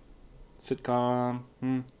know, sitcom.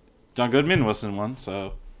 John Goodman was in one,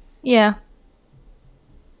 so Yeah.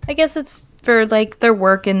 I guess it's for like their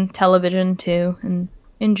work in television too, and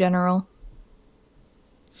in general.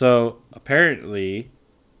 apparently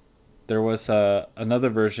there was another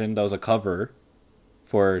version that was a cover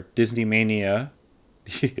for Disney Mania.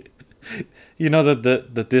 You know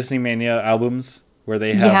the Disney Mania albums where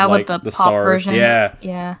they have Yeah, with like the the pop stars. version. Yeah.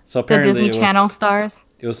 Yeah. So The apparently Disney Channel stars.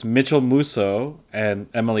 it was Mitchell Musso and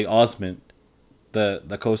Emily Osment,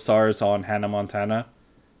 the co-stars on Hannah Montana.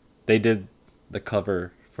 They did the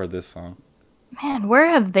cover for this song. Man, where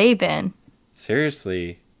have they been?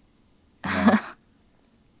 Seriously. You know,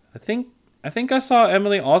 I think I saw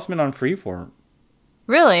Emily Osment on Freeform.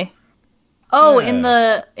 Really? Oh,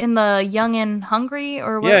 Yeah. in the Young and Hungry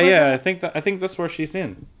or what Yeah, was yeah, it? I think that's where she's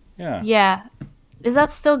in. Yeah. Yeah. Is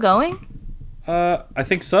that still going? I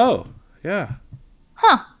think so. Yeah.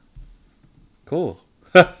 Huh. Cool.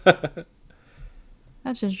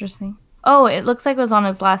 That's interesting. Oh, it looks like it was on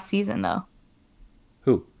his last season though.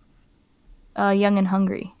 Who? Young and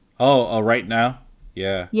Hungry. Oh, right now?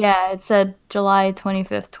 Yeah. Yeah, it said July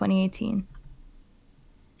 25th, 2018.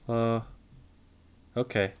 Uh,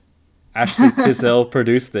 okay. Ashley Tisdale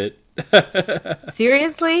produced it.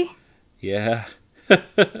 Seriously? Yeah.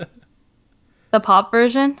 The pop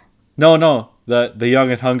version? No. The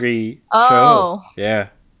Young and Hungry Oh. show. Yeah.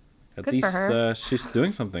 At Good for least her. she's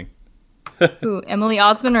doing something. Who? Emily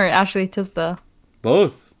Osment or Ashley Tisdale?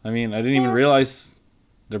 Both. I mean, I didn't even Yeah. realize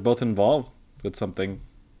they're both involved with something.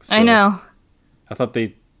 I Still. know. I thought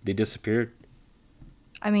they disappeared.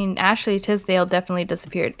 I mean, Ashley Tisdale definitely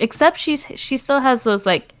disappeared. Except she still has those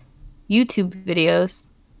like YouTube videos.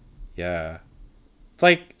 Yeah. It's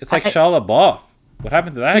like I- Shia LaBeouf. What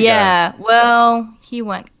happened to that guy? Yeah, well, he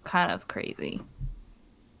went kind of crazy.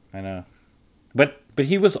 I know. But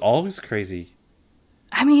he was always crazy.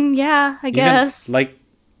 I mean, yeah, I Even, guess. like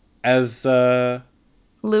as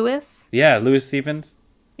Lewis? Louis Stevens.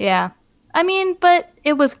 Yeah. I mean, but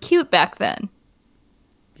it was cute back then.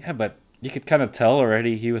 Yeah, but you could kind of tell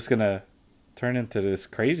already he was gonna turn into this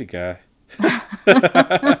crazy guy.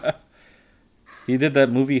 He did that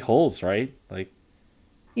movie Holes, right? Like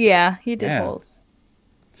Yeah, he did Man. holes.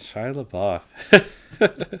 Shia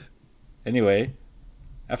LaBeouf. Anyway,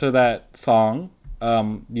 after that song,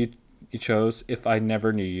 you chose "If I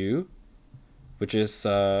Never Knew You," which is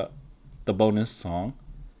the bonus song.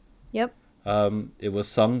 Yep. It was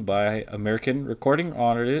sung by American recording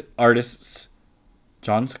artists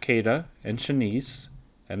John Cicada and Shanice,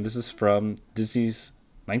 and this is from Disney's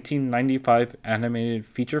 1995 animated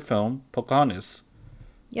feature film Pocahontas.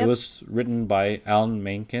 Yep. It was written by Alan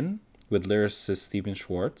Menken with lyricist Stephen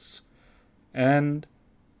Schwartz, and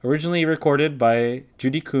originally recorded by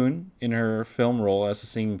Judy Kuhn in her film role as the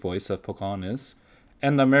singing voice of Pocahontas,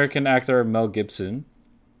 and the American actor Mel Gibson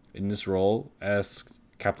in his role as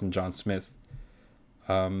Captain John Smith.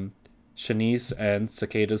 Shanice and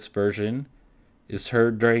Cicada's version is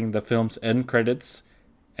heard during the film's end credits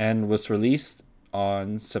and was released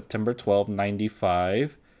on September 12,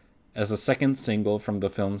 1995 as a second single from the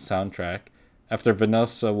film's soundtrack after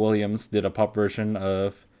Vanessa Williams did a pop version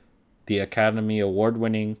of the Academy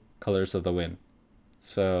Award-winning Colors of the Wind.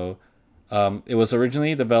 So, it was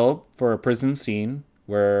originally developed for a prison scene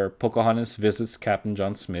where Pocahontas visits Captain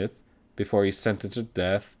John Smith before he's sentenced to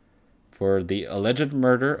death for the alleged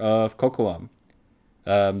murder of Kocoum.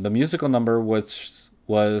 The musical number, which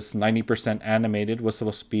was 90% animated, was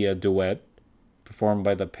supposed to be a duet performed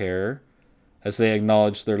by the pair as they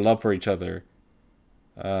acknowledged their love for each other.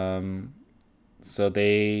 So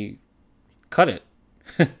they cut it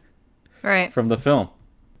Right. from the film.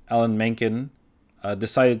 Alan Menken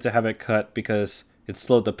decided to have it cut because it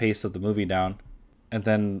slowed the pace of the movie down. And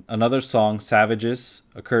then another song, Savages,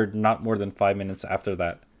 occurred not more than 5 minutes after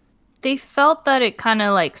that. They felt that it kind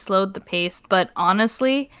of like slowed the pace, but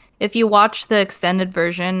honestly, if you watch the extended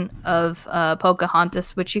version of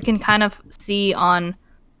Pocahontas, which you can kind of see on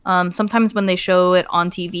sometimes when they show it on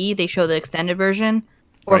TV, they show the extended version,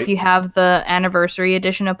 or Right. if you have the anniversary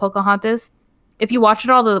edition of Pocahontas, if you watch it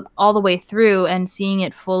all the way through and seeing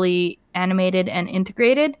it fully animated and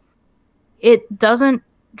integrated, it doesn't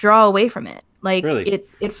draw away from it. Like Really?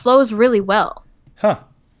 it flows really well. Huh.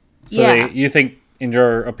 So Yeah. you think, in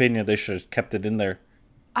your opinion, they should have kept it in there?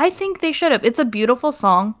 I think they should have. It's a beautiful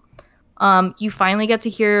song. You finally get to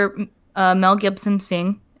hear Mel Gibson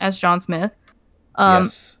sing as John Smith.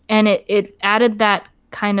 Yes. And it added that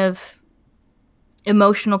kind of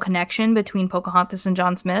emotional connection between Pocahontas and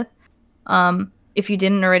John Smith. if you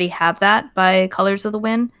didn't already have that by Colors of the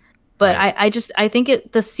Wind. But Right. I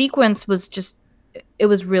think the sequence was just, it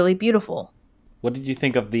was really beautiful. What did you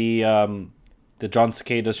think of the John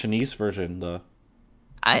Cicada Shanice version?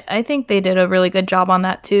 I think they did a really good job on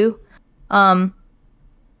that too. Um,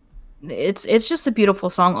 it's just a beautiful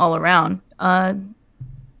song all around.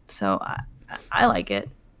 So I like it.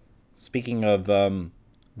 Speaking of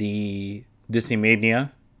the Disney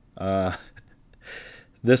Mania,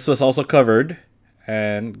 this was also covered,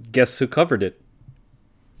 and guess who covered it?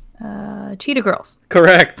 Cheetah Girls.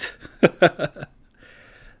 Correct.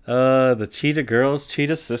 The Cheetah Girls,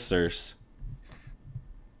 Cheetah Sisters.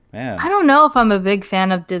 Man. I don't know if I'm a big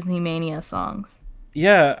fan of Disney Mania songs.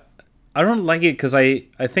 Yeah, I don't like it because I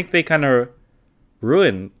think they kind of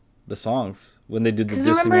ruin the songs when they did the Because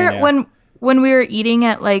Disney remember Mania. when we were eating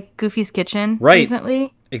at like Goofy's Kitchen Right.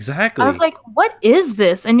 recently? Exactly. I was like, "What is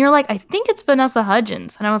this?" And you're like, "I think it's Vanessa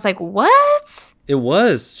Hudgens." And I was like, "What?" It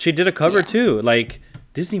was. She did a cover Yeah. too. Like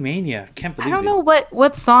Disney Mania. Can't I believe don't it. know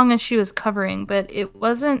what song she was covering, but it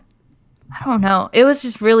wasn't. I don't know. It was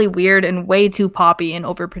just really weird and way too poppy and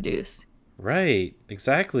overproduced. Right.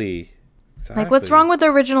 Exactly. Like, what's wrong with the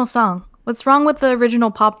original song? What's wrong with the original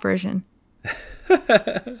pop version?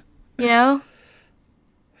 You know?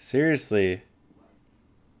 Seriously.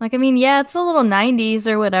 Like, I mean, yeah, it's a little 90s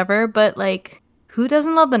or whatever, but like, who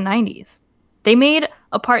doesn't love the 90s? They made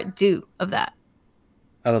a part 2 of that.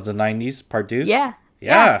 I love the 90s part 2. Yeah.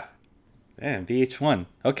 Yeah. Man, VH1.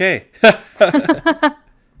 Okay.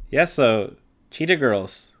 Yeah, so Cheetah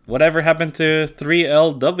Girls. Whatever happened to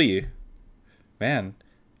 3LW? Man,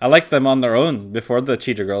 I liked them on their own before the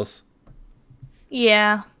Cheetah Girls.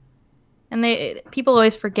 Yeah. And people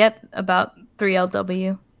always forget about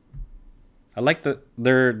 3LW. I like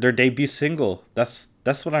their debut single. That's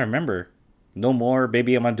what I remember. No More,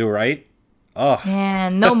 Baby I'm Gonna Do Right. Oh,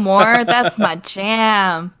 Man, No More, that's my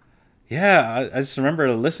jam. yeah, I just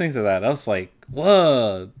remember listening to that. I was like,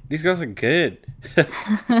 whoa, these girls are good.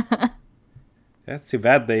 That's too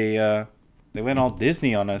bad they went all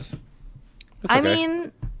Disney on us. That's I okay.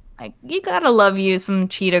 mean, you gotta love you some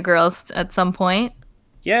Cheetah Girls at some point.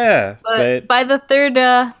 Yeah, But by the third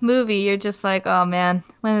movie, you're just like, oh man,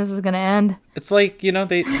 when is this gonna end? it's like, you know,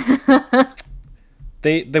 they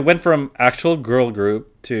went from actual girl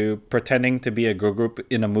group to pretending to be a girl group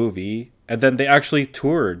in a movie, and then they actually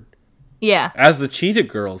toured Yeah, as the Cheetah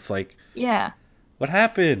Girls. Like, yeah, what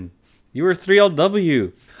happened? You were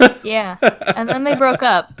 3LW. yeah. And then they broke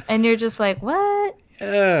up, and you're just like, what?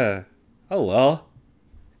 Yeah. Oh well.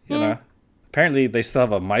 You Yeah. know. Apparently they still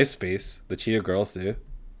have a MySpace. The Cheetah Girls do.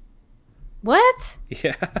 What?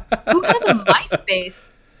 Yeah. Who has a MySpace?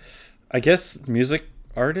 I guess music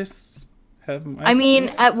artists have MySpace. I mean,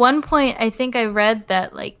 at one point, I think I read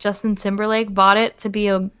that like Justin Timberlake bought it to be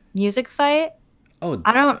a music site. oh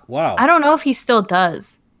I don't wow. I don't know if he still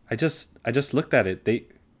does. I just looked at it. They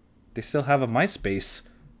still have a MySpace.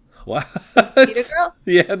 What? Cheetah Girls?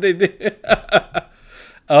 Yeah, they did.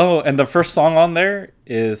 Oh, and the first song on there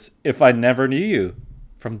is "If I Never Knew You"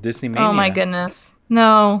 from Disney Mania. Oh my goodness.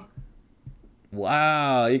 No.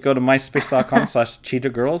 Wow. You go to myspace.com/Cheetah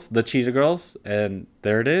Girls, the Cheetah Girls, and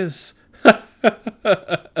there it is.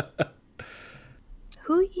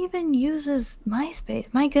 Who even uses MySpace?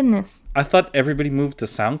 My goodness. I thought everybody moved to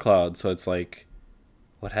SoundCloud, so it's like,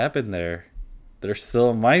 what happened there? There's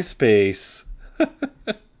still MySpace.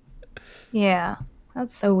 Yeah.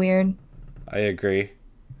 That's so weird. I agree.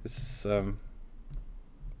 This is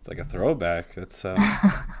it's like a throwback. It's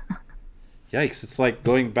yikes! It's like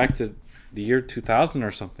going back to the year 2000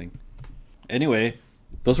 or something. Anyway,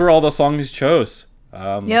 those were all the songs you chose.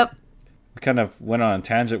 Yep. We kind of went on a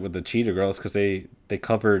tangent with the Cheetah Girls because they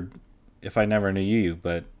covered "If I Never Knew You,"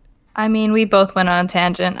 but I mean, we both went on a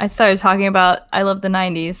tangent. I started talking about I love the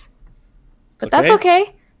 90s. But okay. that's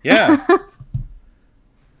okay. Yeah,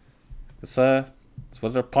 it's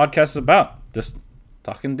what our podcast is about. Just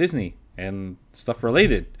talking Disney and stuff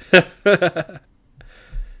related.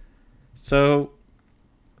 So,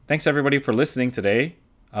 thanks everybody for listening today.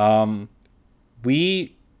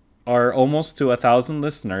 We are almost to 1,000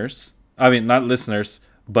 listeners. I mean, not listeners,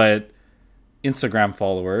 but Instagram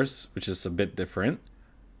followers, which is a bit different.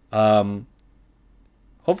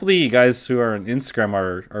 Hopefully, you guys who are on Instagram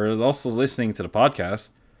are also listening to the podcast.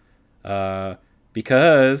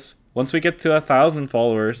 Because once we get to 1,000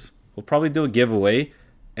 followers, we'll probably do a giveaway,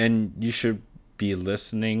 and you should be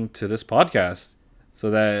listening to this podcast so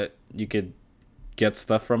that you could get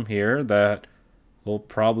stuff from here that will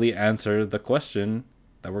probably answer the question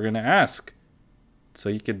that we're going to ask. So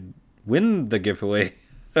you could win the giveaway.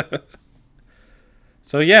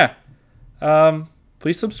 So yeah,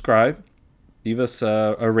 please subscribe leave us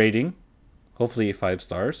a rating, hopefully 5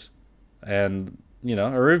 stars, and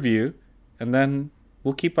a review, and then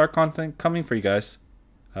we'll keep our content coming for you guys.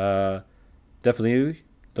 Definitely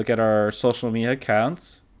look at our social media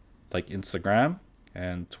accounts like Instagram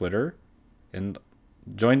and Twitter, and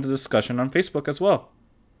join the discussion on Facebook as well.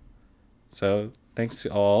 So thanks to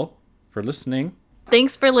all for listening.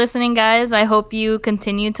 Thanks for listening, guys. I hope you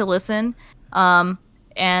continue to listen. And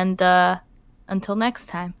until next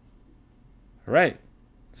time. All right.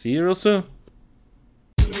 See you real soon.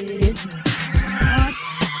 Disney.